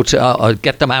go out or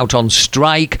get them out on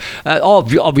strike.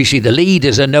 Obviously, the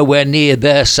leaders are nowhere near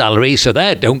their salary, so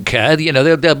they don't care. You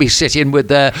know, they'll be sitting with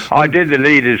their... I did the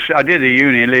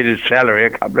union leaders' salary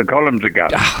a couple of columns ago.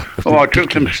 I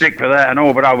took some stick for that and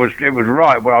all, but it was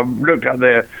right. Well, I looked up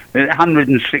there,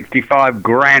 165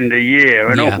 grand a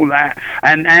year and all that,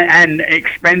 and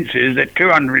expenses at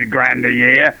 200 grand a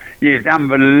year. It's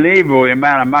unbelievable the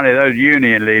amount of money those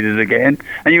union leaders are getting,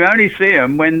 and you only see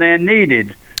them when they're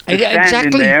needed.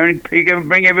 Standing there and you can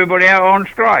bring everybody out on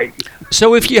strike.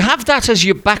 So if you have that as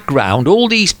your background, all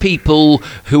these people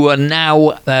who are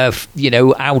now,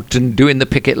 out and doing the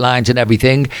picket lines and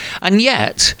everything, and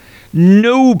yet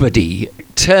nobody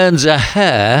turns a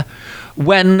hair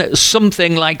when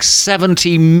something like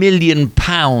 £70 million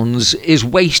is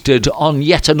wasted on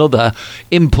yet another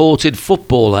imported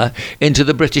footballer into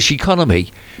the British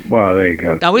economy. Well, there you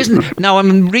go. Now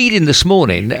I'm reading this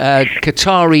morning,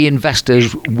 Qatari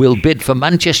investors will bid for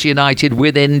Manchester United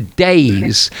within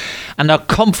days and are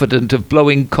confident of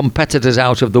blowing competitors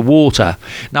out of the water.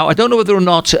 Now, I don't know whether or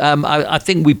not, I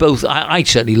think we both, I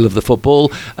certainly love the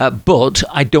football, but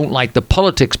I don't like the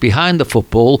politics behind the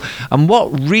football. And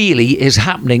what really is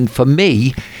happening for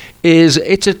me is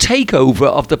it's a takeover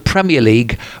of the Premier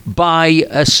League by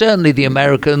certainly the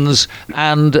Americans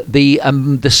and the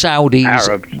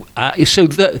Saudis.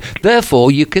 Arabs.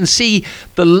 Therefore, you can see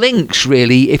the links,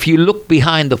 really. If you look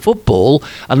behind the football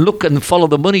and look and follow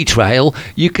the money trail,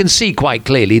 you can see quite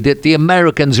clearly that the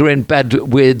Americans are in bed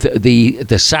with the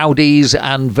Saudis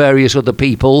and various other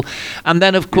people. And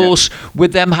then, of course,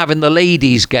 with them having the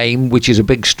ladies' game, which is a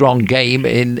big, strong game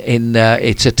in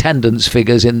its attendance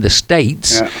figures in the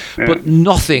States, but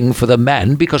nothing for the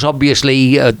men, because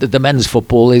obviously the men's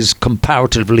football is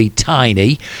comparatively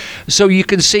tiny. So you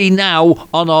can see now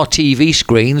on our TV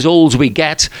screens, all we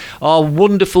get are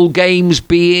wonderful games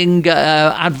being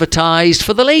advertised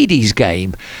for the ladies'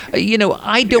 game.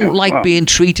 I don't like being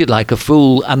treated like a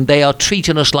fool, and they are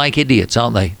treating us like idiots,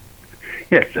 aren't they?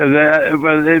 Yes,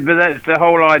 but that's the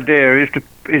whole idea,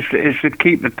 is to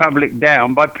keep the public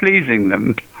down by pleasing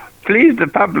them. Please the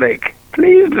public.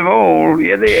 Please them all.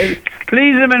 Please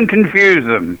them and confuse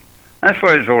them. That's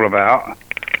what it's all about.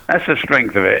 That's the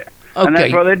strength of it. Okay. And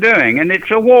that's what they're doing. And it's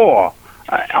a war.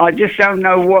 I just don't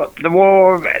know what the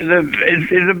war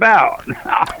is about.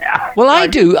 Well, I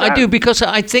do, because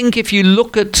I think if you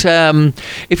look at,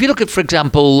 for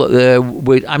example,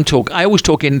 I always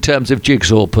talk in terms of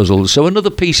jigsaw puzzles. So another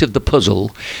piece of the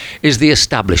puzzle is the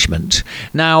establishment.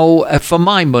 Now, for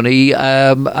my money,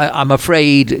 I'm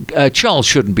afraid Charles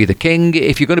shouldn't be the king.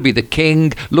 If you're going to be the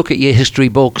king, look at your history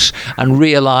books and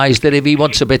realise that if he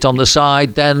wants a bit on the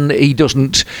side, then he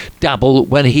doesn't dabble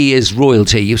when he is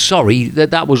royalty. Sorry,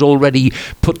 that was already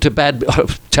put to bed,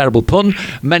 terrible pun,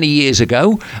 many years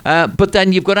ago. But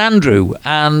then you've got Andrew,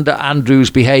 and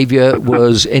Andrew's behaviour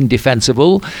was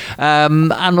indefensible.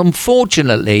 And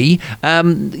unfortunately,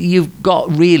 you've got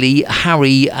really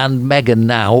Harry and Meghan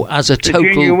now as a total...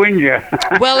 Junior Windsor.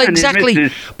 Well, exactly.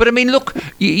 But I mean, look,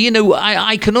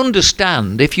 I can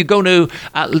understand if you're going to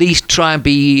at least try and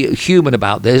be human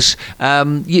about this.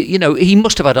 He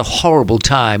must have had a horrible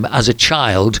time as a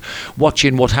child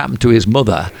watching what happened to his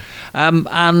mother.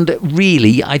 And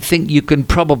really, I think you can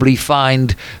probably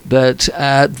find that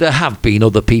there have been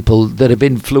other people that have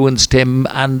influenced him,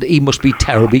 and he must be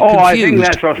terribly confused. I think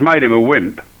that's what's made him a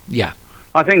wimp. Yeah.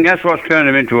 I think that's what's turned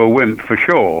him into a wimp, for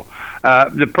sure.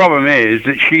 The problem is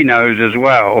that she knows as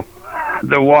well.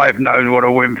 The wife knows what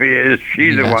a wimp he is.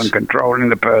 She's the one controlling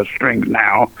the purse strings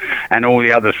now, and all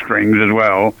the other strings as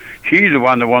well. She's the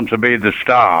one that wants to be the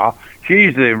star.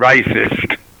 She's the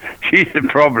racist. She's the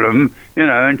problem,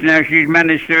 and now she's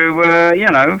managed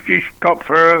to, she's copped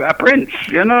for a prince,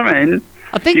 you know what I mean?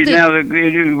 I think she's now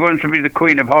wants to be the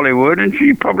queen of Hollywood, and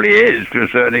she probably is to a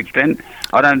certain extent.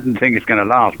 I don't think it's going to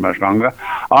last much longer.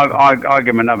 I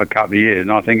give him another couple of years,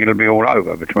 and I think it'll be all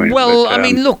over between them. Well, I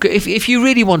mean, look, if you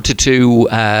really wanted to...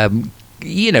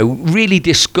 really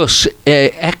discuss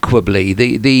equably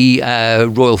the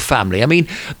royal family. I mean,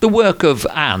 the work of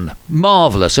Anne,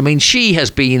 marvellous. I mean, she has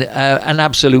been an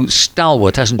absolute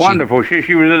stalwart, hasn't she? Wonderful.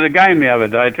 She was at the game the other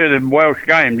day, too, the Welsh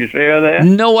game. Did you see her there?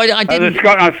 No, I didn't.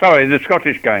 The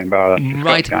Scottish game, rather.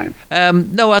 Right. Game.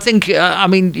 No, I think,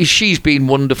 she's been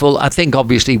wonderful. I think,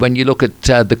 obviously, when you look at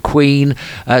the Queen,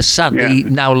 sadly,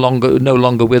 no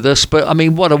longer with us, but, I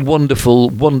mean, what a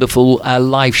wonderful, wonderful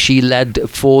life she led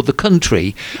for the country.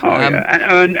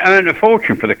 And earned a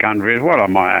fortune for the country as well, I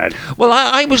might add. Well,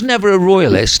 I was never a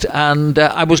royalist, and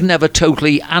I was never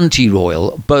totally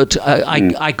anti-royal, but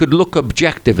I could look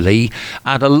objectively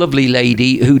at a lovely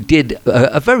lady who did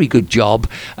a very good job.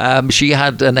 She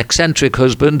had an eccentric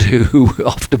husband who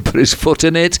often put his foot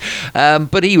in it,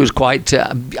 but he was quite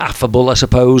affable, I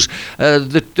suppose.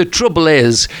 The trouble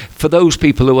is, for those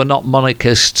people who are not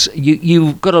monarchists,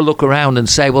 you've got to look around and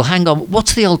say, well, hang on,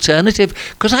 what's the alternative?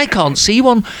 Because I can't see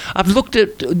one. I've looked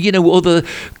at other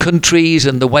countries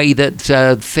and the way that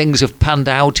things have panned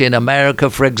out in America,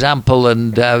 for example,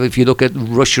 and if you look at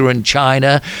Russia and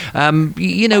China,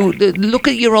 look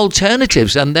at your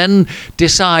alternatives and then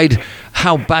decide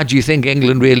how bad you think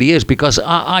England really is, because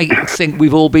I think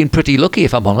we've all been pretty lucky,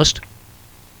 if I'm honest.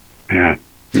 Yeah.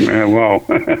 Well,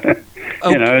 I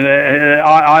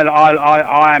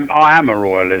am a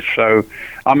royalist. So,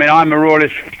 I mean, I'm a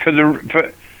royalist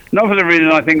not for the reason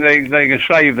I think they can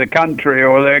save the country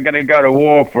or they're going to go to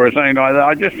war for or something like that.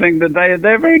 I just think that they're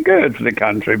very good for the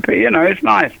country. But, it's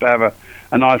nice to have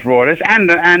a nice royalist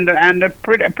and a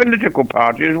political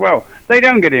party as well. They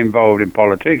don't get involved in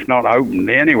politics, not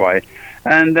openly anyway.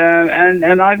 And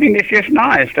I think it's just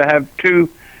nice to have two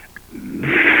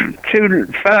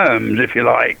firms, if you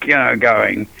like,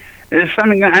 going. There's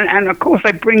something, and of course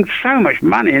they bring so much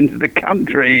money into the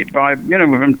country by,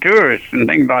 from tourists and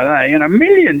things like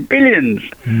that. Billions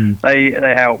they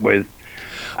help with.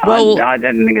 Well, I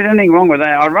don't think there's anything wrong with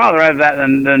that. I'd rather have that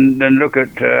than look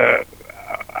at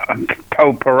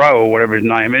Paul Perot or whatever his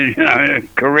name is, in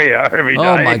Korea every day.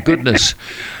 Oh my goodness.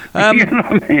 You know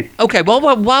what I mean? Okay, well,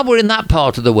 while we're in that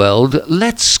part of the world,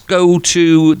 let's go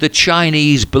to the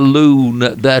Chinese balloon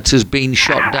that has been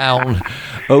shot down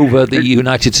over the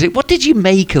United States. What did you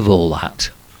make of all that?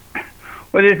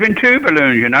 Well, there's been two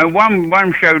balloons,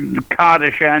 One showed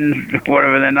Kardashian's,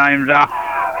 whatever their names are,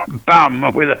 bum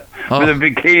with a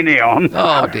bikini on.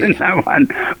 Oh, dear. That one.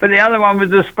 But the other one was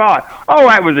the spy. Oh,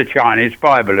 that was a Chinese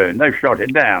spy balloon. They've shot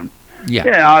it down.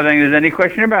 Yeah, I don't think there's any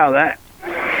question about that.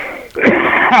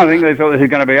 I think they thought this was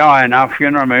going to be high enough,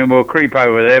 we'll creep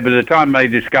over there. By the time they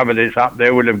discovered it's up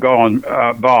there, would have gone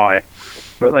by.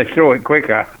 But they saw it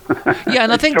quicker. Yeah,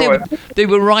 and I think they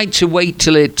were right to wait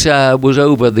till it was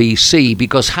over the sea,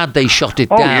 because had they shot it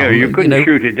down... yeah, you couldn't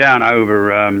shoot it down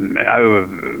over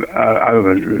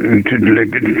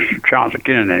chance of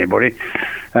killing anybody.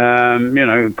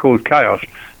 cause chaos.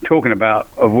 Talking about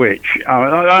of which,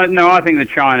 I think the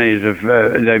Chinese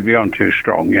they've gone too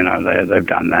strong. They've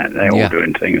done that. They're all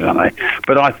doing things, aren't they?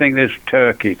 But I think this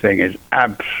Turkey thing is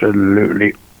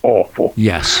absolutely awful.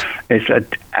 Yes, it's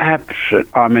absolute.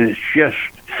 I mean, it's just.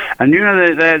 And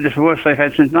they're the worst they've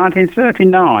had since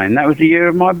 1939. That was the year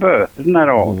of my birth. Isn't that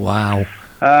all? Wow.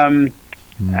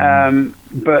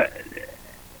 But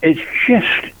it's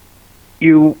just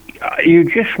you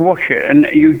just watch it and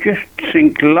you just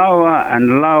sink lower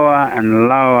and lower and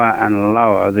lower and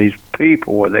lower. These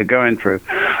people, what they're going through,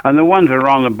 and the ones that are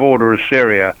on the border of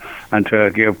Syria and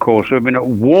Turkey, of course, who have been at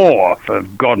war for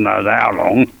God knows how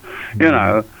long.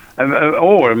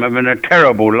 All of them have been a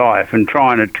terrible life and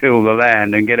trying to till the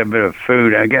land and get a bit of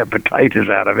food and get potatoes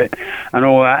out of it and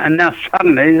all that. And now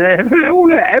suddenly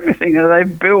everything that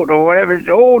they've built or whatever, it's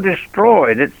all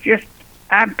destroyed. It's just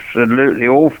absolutely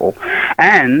awful.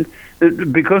 And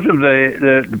because of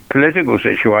the political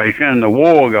situation and the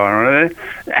war going on,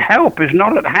 help is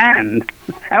not at hand.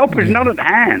 Help is not at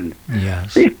hand.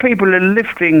 Yes. These people are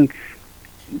lifting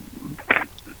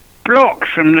blocks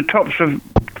from the tops of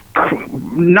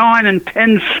 9 and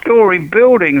 10-story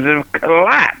buildings that have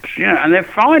collapsed, and they're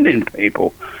finding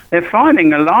people. They're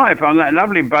finding alive. On that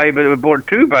lovely baby,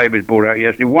 two babies brought out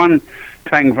yesterday. One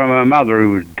taken from her mother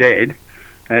who was dead.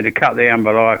 They had to cut the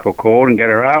umbilical cord and get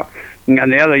her out.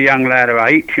 And the other young lad of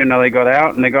 8, they got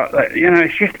out and they got,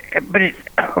 it's just, but it's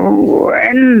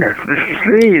horrendous to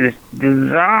see this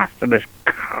disaster, this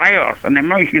chaos, and it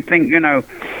makes you think,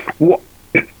 what.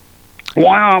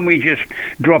 Why aren't we just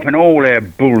dropping all their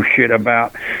bullshit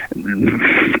about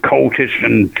cultists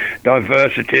and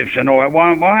diversities and all that? Why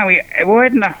aren't we? Why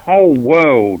isn't the whole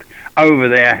world over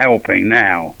there helping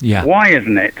now? Yeah. Why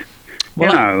isn't it?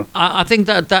 Well, I think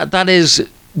that is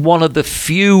one of the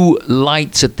few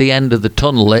lights at the end of the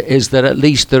tunnel, is that at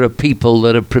least there are people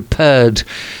that are prepared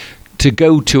to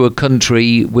go to a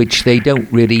country which they don't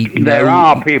really know. There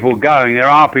are people going. There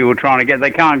are people trying to get.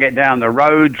 They can't get down the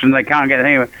roads and they can't get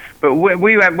anywhere. But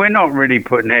we're not really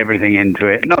putting everything into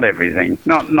it. Not everything.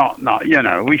 Not.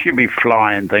 We should be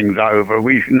flying things over.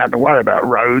 We shouldn't have to worry about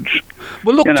roads.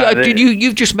 Well, look,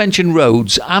 you've just mentioned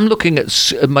roads. I'm looking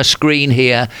at my screen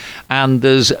here, and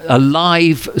there's a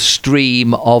live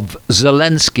stream of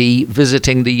Zelensky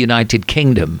visiting the United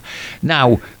Kingdom.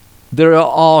 Now, there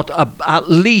are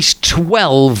at least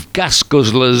 12 gas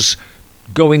guzzlers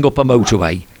going up a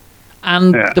motorway.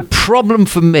 And the problem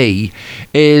for me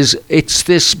is it's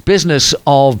this business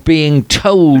of being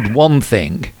told one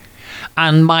thing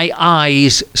and my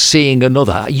eyes seeing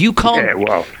another. You can't,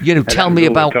 tell me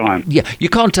about you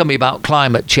can't tell me about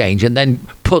climate change and then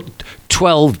put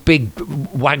 12 big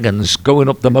wagons going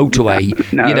up the motorway,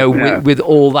 with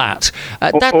all that.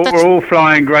 We're all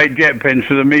flying great jet planes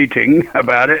to the meeting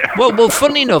about it. Well,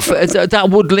 funny enough, that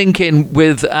would link in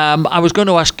with, I was going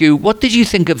to ask you, what did you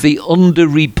think of the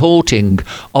under-reporting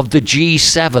of the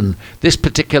G7, this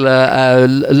particular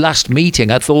last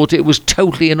meeting? I thought it was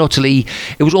totally and utterly,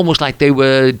 it was almost like they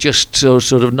were just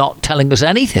sort of not telling us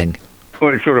anything.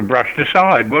 Well, it sort of brushed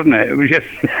aside, wasn't it? It was just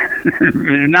it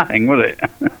was nothing, was it?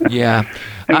 Yeah.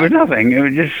 It was nothing. It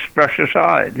was just brushed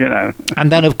aside,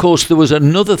 And then, of course, there was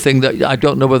another thing that I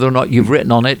don't know whether or not you've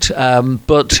written on it,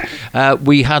 but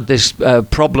we had this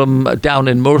problem down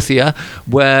in Murcia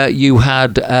where you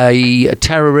had a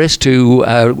terrorist who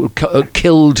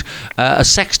killed a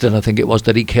sexton, I think it was,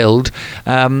 that he killed.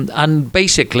 And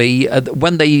basically,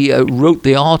 when they wrote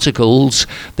the articles,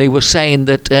 they were saying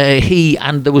that he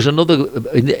and there was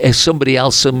somebody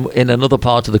else in another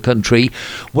part of the country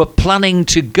were planning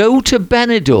to go to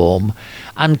Benidorm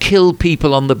and kill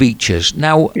people on the beaches.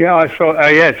 Now, yeah, I saw.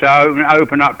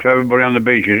 Open up to everybody on the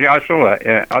beaches. Yeah, I saw that.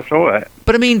 Yeah, I saw that.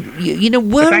 But I mean,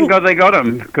 thank God they got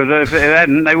them, because if they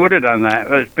hadn't, they would have done that.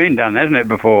 Well, it's been done, hasn't it,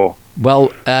 before?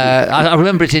 Well, I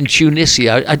remember it in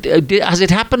Tunisia. Has it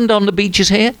happened on the beaches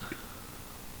here?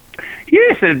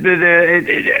 Yes, no,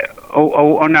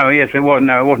 yes, it was.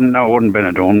 No, it wasn't. No, it wasn't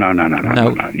Benidorm.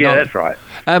 No. Yeah, that's right.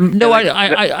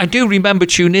 I do remember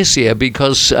Tunisia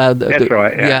because that's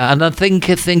right. Yeah, and I think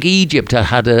Egypt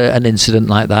had an incident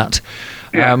like that.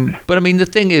 Yeah. But I mean, the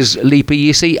thing is, Leaper,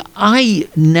 you see, I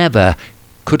never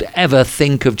could ever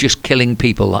think of just killing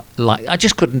people. Like I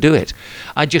just couldn't do it.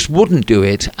 I just wouldn't do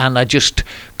it, and I just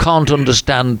can't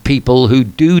understand people who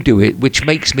do it, which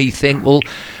makes me think, well,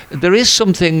 there is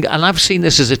something, and I've seen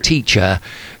this as a teacher,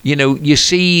 you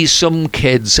see some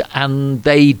kids and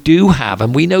they do have,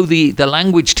 and we know the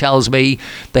language tells me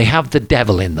they have the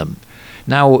devil in them.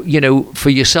 Now, for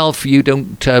yourself, you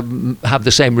don't have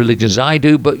the same religion as I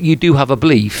do, but you do have a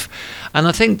belief. And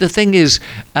I think the thing is,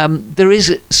 there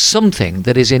is something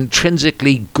that is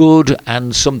intrinsically good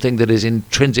and something that is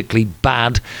intrinsically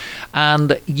bad.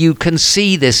 And you can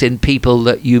see this in people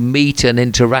that you meet and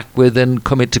interact with and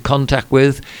come into contact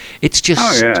with. It's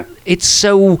just, it's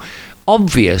so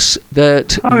obvious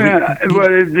that... Oh, yeah. Well,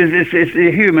 it's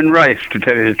the human race, to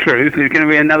tell you the truth. It's going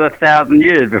to be another 1,000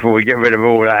 years before we get rid of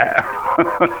all that.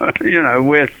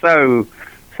 We're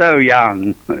so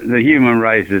young. The human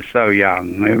race is so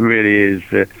young. It really is...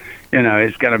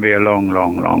 it's going to be a long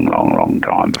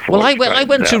time before. Well,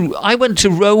 I went to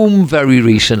Rome very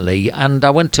recently, and I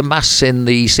went to Mass in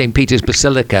the St. Peter's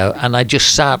Basilica, and I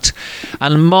just sat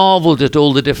and marvelled at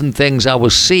all the different things I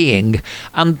was seeing.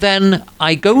 And then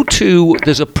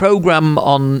there's a program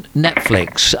on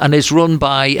Netflix, and it's run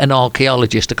by an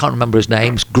archaeologist. I can't remember his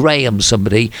name. It's Graham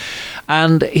somebody.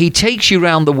 And he takes you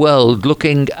around the world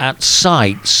looking at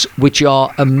sites which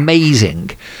are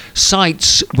amazing.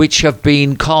 Sites which have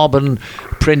been carbon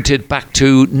printed back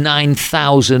to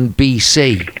 9,000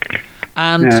 BC.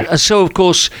 And so, of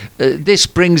course, this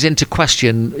brings into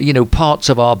question, parts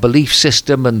of our belief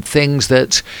system and things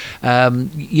that,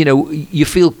 you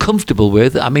feel comfortable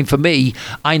with. I mean, for me,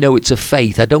 I know it's a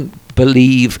faith. I don't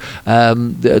believe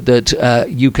that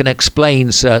you can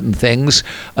explain certain things.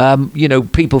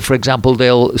 People, for example,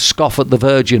 they'll scoff at the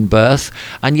virgin birth,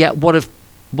 and yet what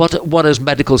has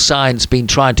medical science been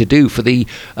trying to do for the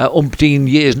umpteen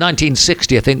years?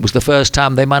 1960, I think, was the first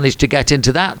time they managed to get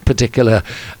into that particular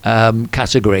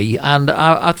category. And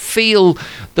I feel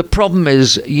the problem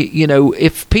is,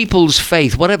 if people's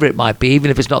faith, whatever it might be,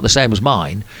 even if it's not the same as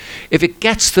mine, if it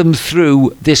gets them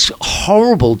through this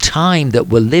horrible time that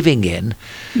we're living in,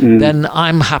 then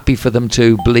I'm happy for them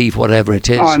to believe whatever it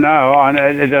is. I know.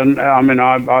 It doesn't,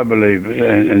 I believe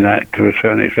in that to a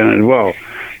certain extent as well.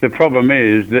 The problem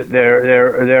is that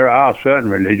there are certain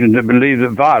religions that believe that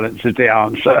violence is the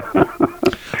answer.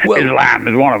 Islam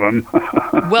is one of them.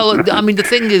 Well, I mean, the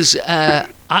thing is,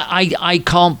 I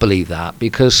can't believe that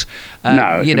because,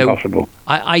 no, it's impossible.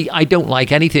 I don't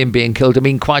like anything being killed. I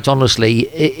mean, quite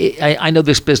honestly, I know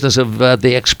this business of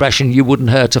the expression, you wouldn't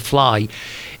hurt a fly.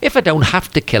 If I don't have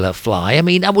to kill a fly, I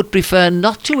mean, I would prefer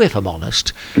not to, if I'm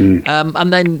honest.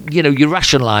 And then, you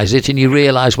rationalise it and you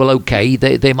realise, well, okay,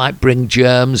 they might bring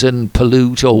germs and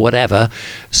pollute or whatever.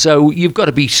 So you've got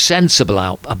to be sensible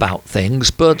about things,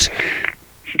 but...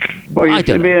 Well, but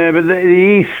the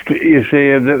East, you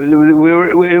see,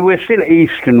 we're still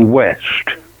East and West.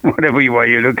 Whatever way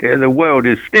you look at it, the world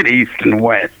is still East and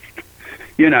West,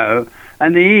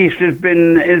 and the East has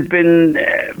been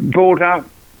brought up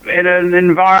in an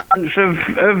environment of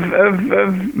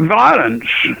violence,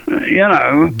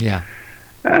 Yeah.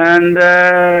 And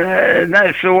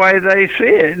that's the way they see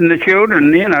it. And the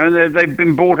children, they've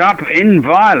been brought up in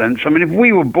violence. I mean, if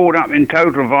we were brought up in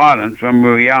total violence when we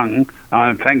were young,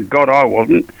 thank God I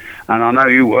wasn't, and I know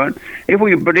you weren't. If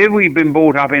we'd been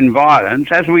brought up in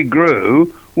violence, as we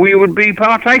grew, we would be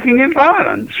partaking in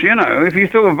violence. If you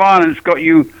thought violence got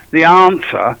you the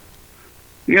answer,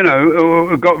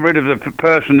 or got rid of the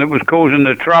person that was causing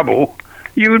the trouble,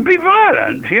 you would be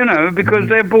violent, because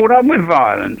they're brought up with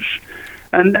violence.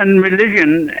 And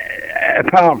religion,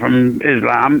 apart from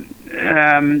Islam,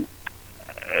 the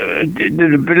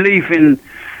belief in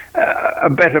a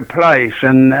better place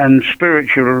and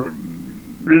spiritual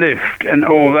lift and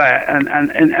all that,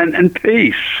 and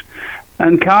peace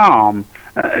and calm,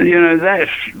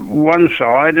 that's one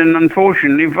side, and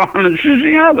unfortunately violence is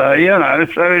the other,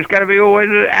 so it's going to be always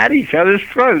at each other's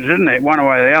throats, isn't it, one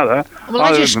way or the other,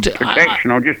 either for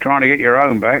protection or just trying to get your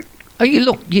own back.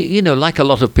 Look, like a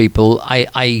lot of people,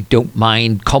 I don't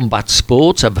mind combat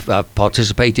sports. I've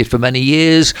participated for many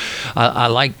years. I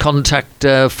like contact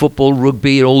football,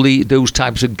 rugby, all those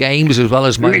types of games, as well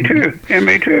as my... Me too. Yeah,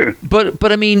 me too.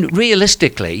 But I mean,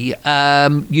 realistically,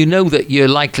 that you're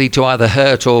likely to either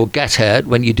hurt or get hurt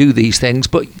when you do these things,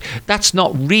 but that's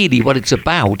not really what it's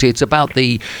about. It's about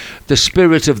the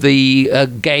spirit of the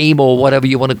game, or whatever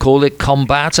you want to call it,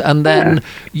 combat, and then,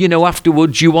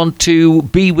 afterwards you want to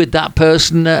be with that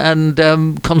person and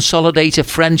consolidate a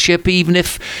friendship, even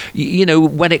if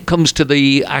when it comes to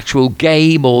the actual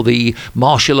game or the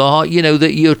martial art,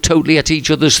 that you're totally at each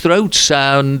other's throats.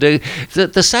 And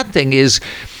the sad thing is,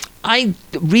 I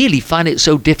really find it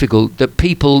so difficult that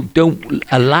people don't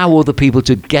allow other people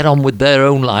to get on with their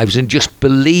own lives and just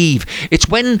believe. It's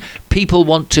when people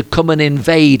want to come and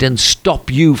invade and stop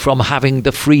you from having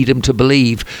the freedom to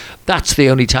believe. That's the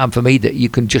only time for me that you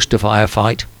can justify a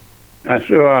fight. That's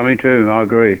me too. I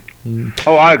agree.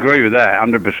 Oh, I agree with that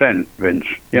 100%, Vince.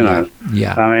 You know,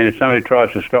 Yeah. I mean, if somebody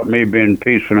tries to stop me being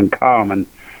peaceful and calm and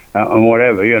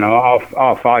whatever, you know,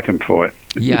 I'll fight them for it.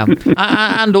 Yeah,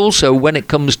 and also when it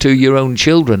comes to your own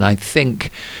children, I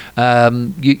think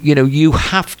you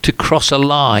have to cross a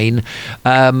line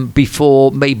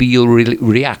before maybe you'll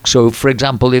react. So, for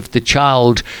example, if the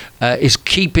child is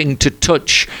keeping to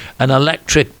touch an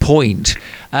electric point,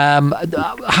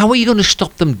 how are you going to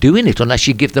stop them doing it unless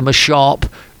you give them a sharp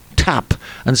tap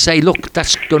and say, "Look,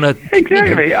 that's going to..."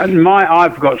 Exactly. And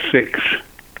I've got 6,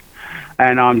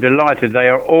 and I'm delighted. They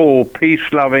are all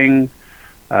peace-loving,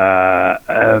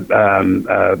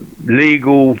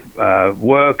 legal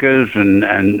workers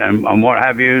and what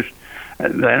have you. They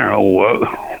don't all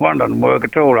work. One doesn't work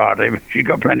at all, hardly. She's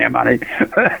got plenty of money.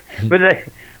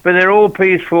 But they're all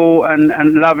peaceful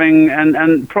and loving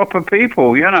and proper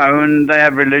people, you know, and they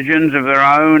have religions of their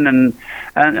own and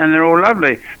they're all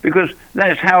lovely. Because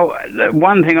that's how,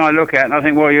 one thing I look at and I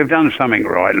think, well, you've done something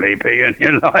right, Leapy, in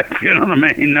your life, you know what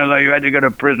I mean? Although you had to go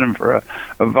to prison for a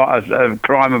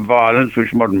crime of violence,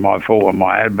 which wasn't my fault on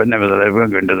my head, but nevertheless, we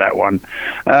won't go into that one.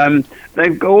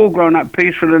 They've all grown up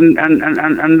peaceful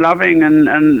and loving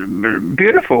and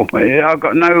beautiful. I've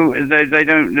got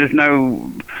there's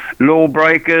no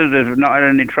lawbreakers. There's not had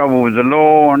any trouble with the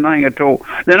law or nothing at all.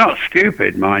 They're not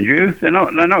stupid, mind you. They're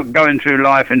not going through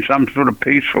life in some sort of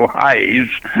peaceful haze.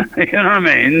 You know what I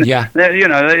mean? Yeah.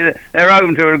 They're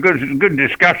open to good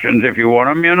discussions if you want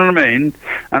them. You know what I mean?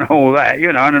 And all that.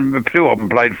 You know, and two of them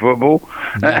played football.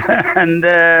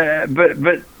 Yeah.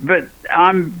 But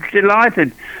I'm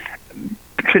delighted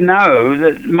to know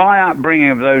that my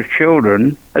upbringing of those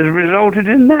children has resulted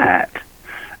in that.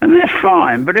 And that's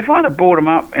fine. But if I'd have brought them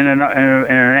up in an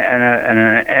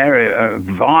area of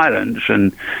violence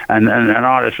and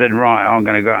I'd have said, right, I'm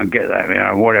going to go out and get that, you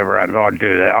know, whatever happens, I'll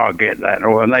do that, I'll get that,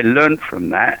 and they learnt from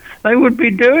that, they would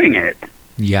be doing it.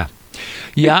 Yeah.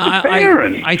 Yeah,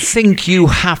 I think you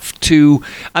have to.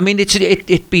 I mean,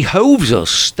 it behoves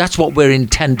us. That's what we're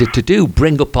intended to do: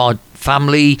 bring up our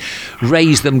family,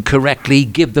 raise them correctly,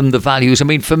 give them the values. I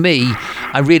mean, for me,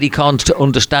 I really can't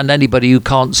understand anybody who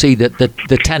can't see that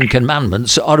the 10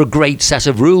 Commandments are a great set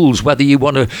of rules. Whether you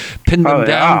want to pin them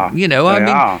down, you know,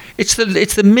 it's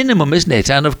the minimum, isn't it?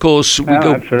 And of course, we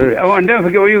go. Absolutely. Oh, and don't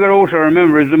forget, what you've got to also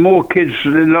remember is the more kids a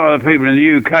lot of people in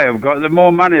the UK have got, the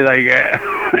more money they get.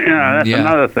 You know, that's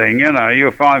another thing. You know,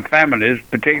 you'll find families,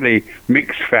 particularly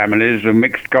mixed families or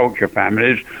mixed culture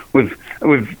families, with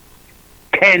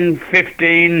 10,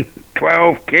 15,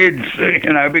 12 kids,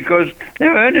 you know, because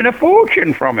they're earning a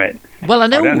fortune from it. Well, I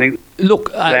know.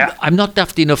 Look, I'm not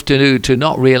daft enough to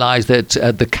not realise that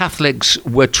the Catholics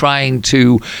were trying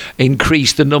to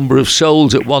increase the number of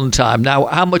souls at one time. Now,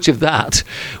 how much of that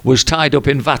was tied up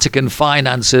in Vatican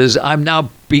finances, I'm now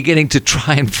beginning to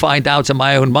try and find out in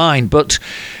my own mind. But,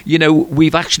 you know,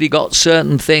 we've actually got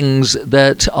certain things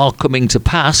that are coming to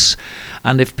pass.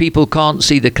 And if people can't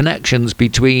see the connections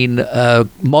between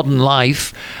modern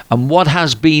life and what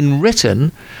has been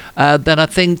written, then I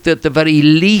think that the very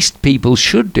least people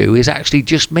should do is actually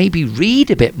just maybe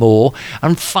read a bit more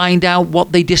and find out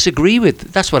what they disagree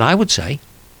with. That's what I would say.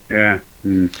 Yeah.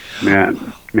 Yeah.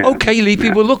 Okay, Leapy.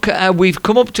 Yeah. Well, look, we've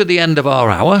come up to the end of our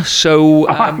hour, so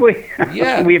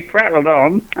we've prattled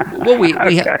on. Well, we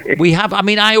have. I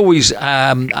mean, I always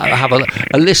have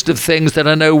a list of things that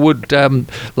I know would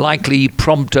likely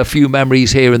prompt a few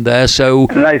memories here and there. So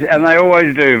and they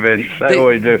always do, Vince. They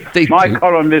always do. My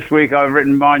column this week, I've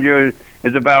written, mind you,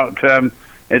 is about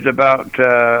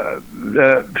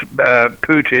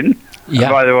Putin.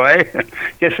 Yeah. By the way,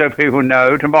 just so people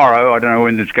know, tomorrow, I don't know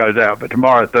when this goes out, but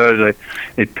tomorrow, Thursday,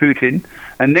 is Putin.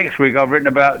 And next week, I've written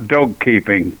about dog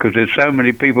keeping, because there's so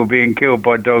many people being killed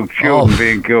by dogs, children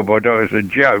being killed by dogs. It's a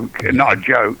joke. Not a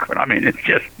joke, but I mean, it's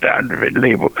just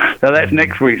unbelievable. So that's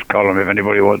next week's column, if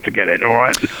anybody wants to get it, all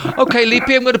right? Okay,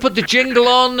 Leapy, I'm going to put the jingle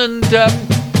on and...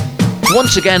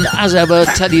 once again, as ever,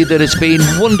 tell you that it's been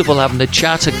wonderful having a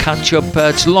chat, a catch-up.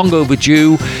 It's long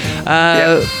overdue.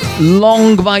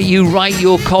 Long might you write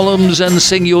your columns and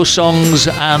sing your songs,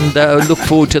 and look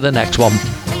forward to the next one.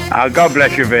 God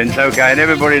bless you, Vince. Okay, and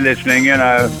everybody listening, you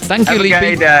know. Thank you, Leapy. Have a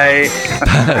gay day.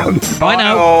 Bye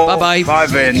now. Bye-bye. Bye,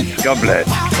 Vince. God bless.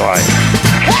 Bye.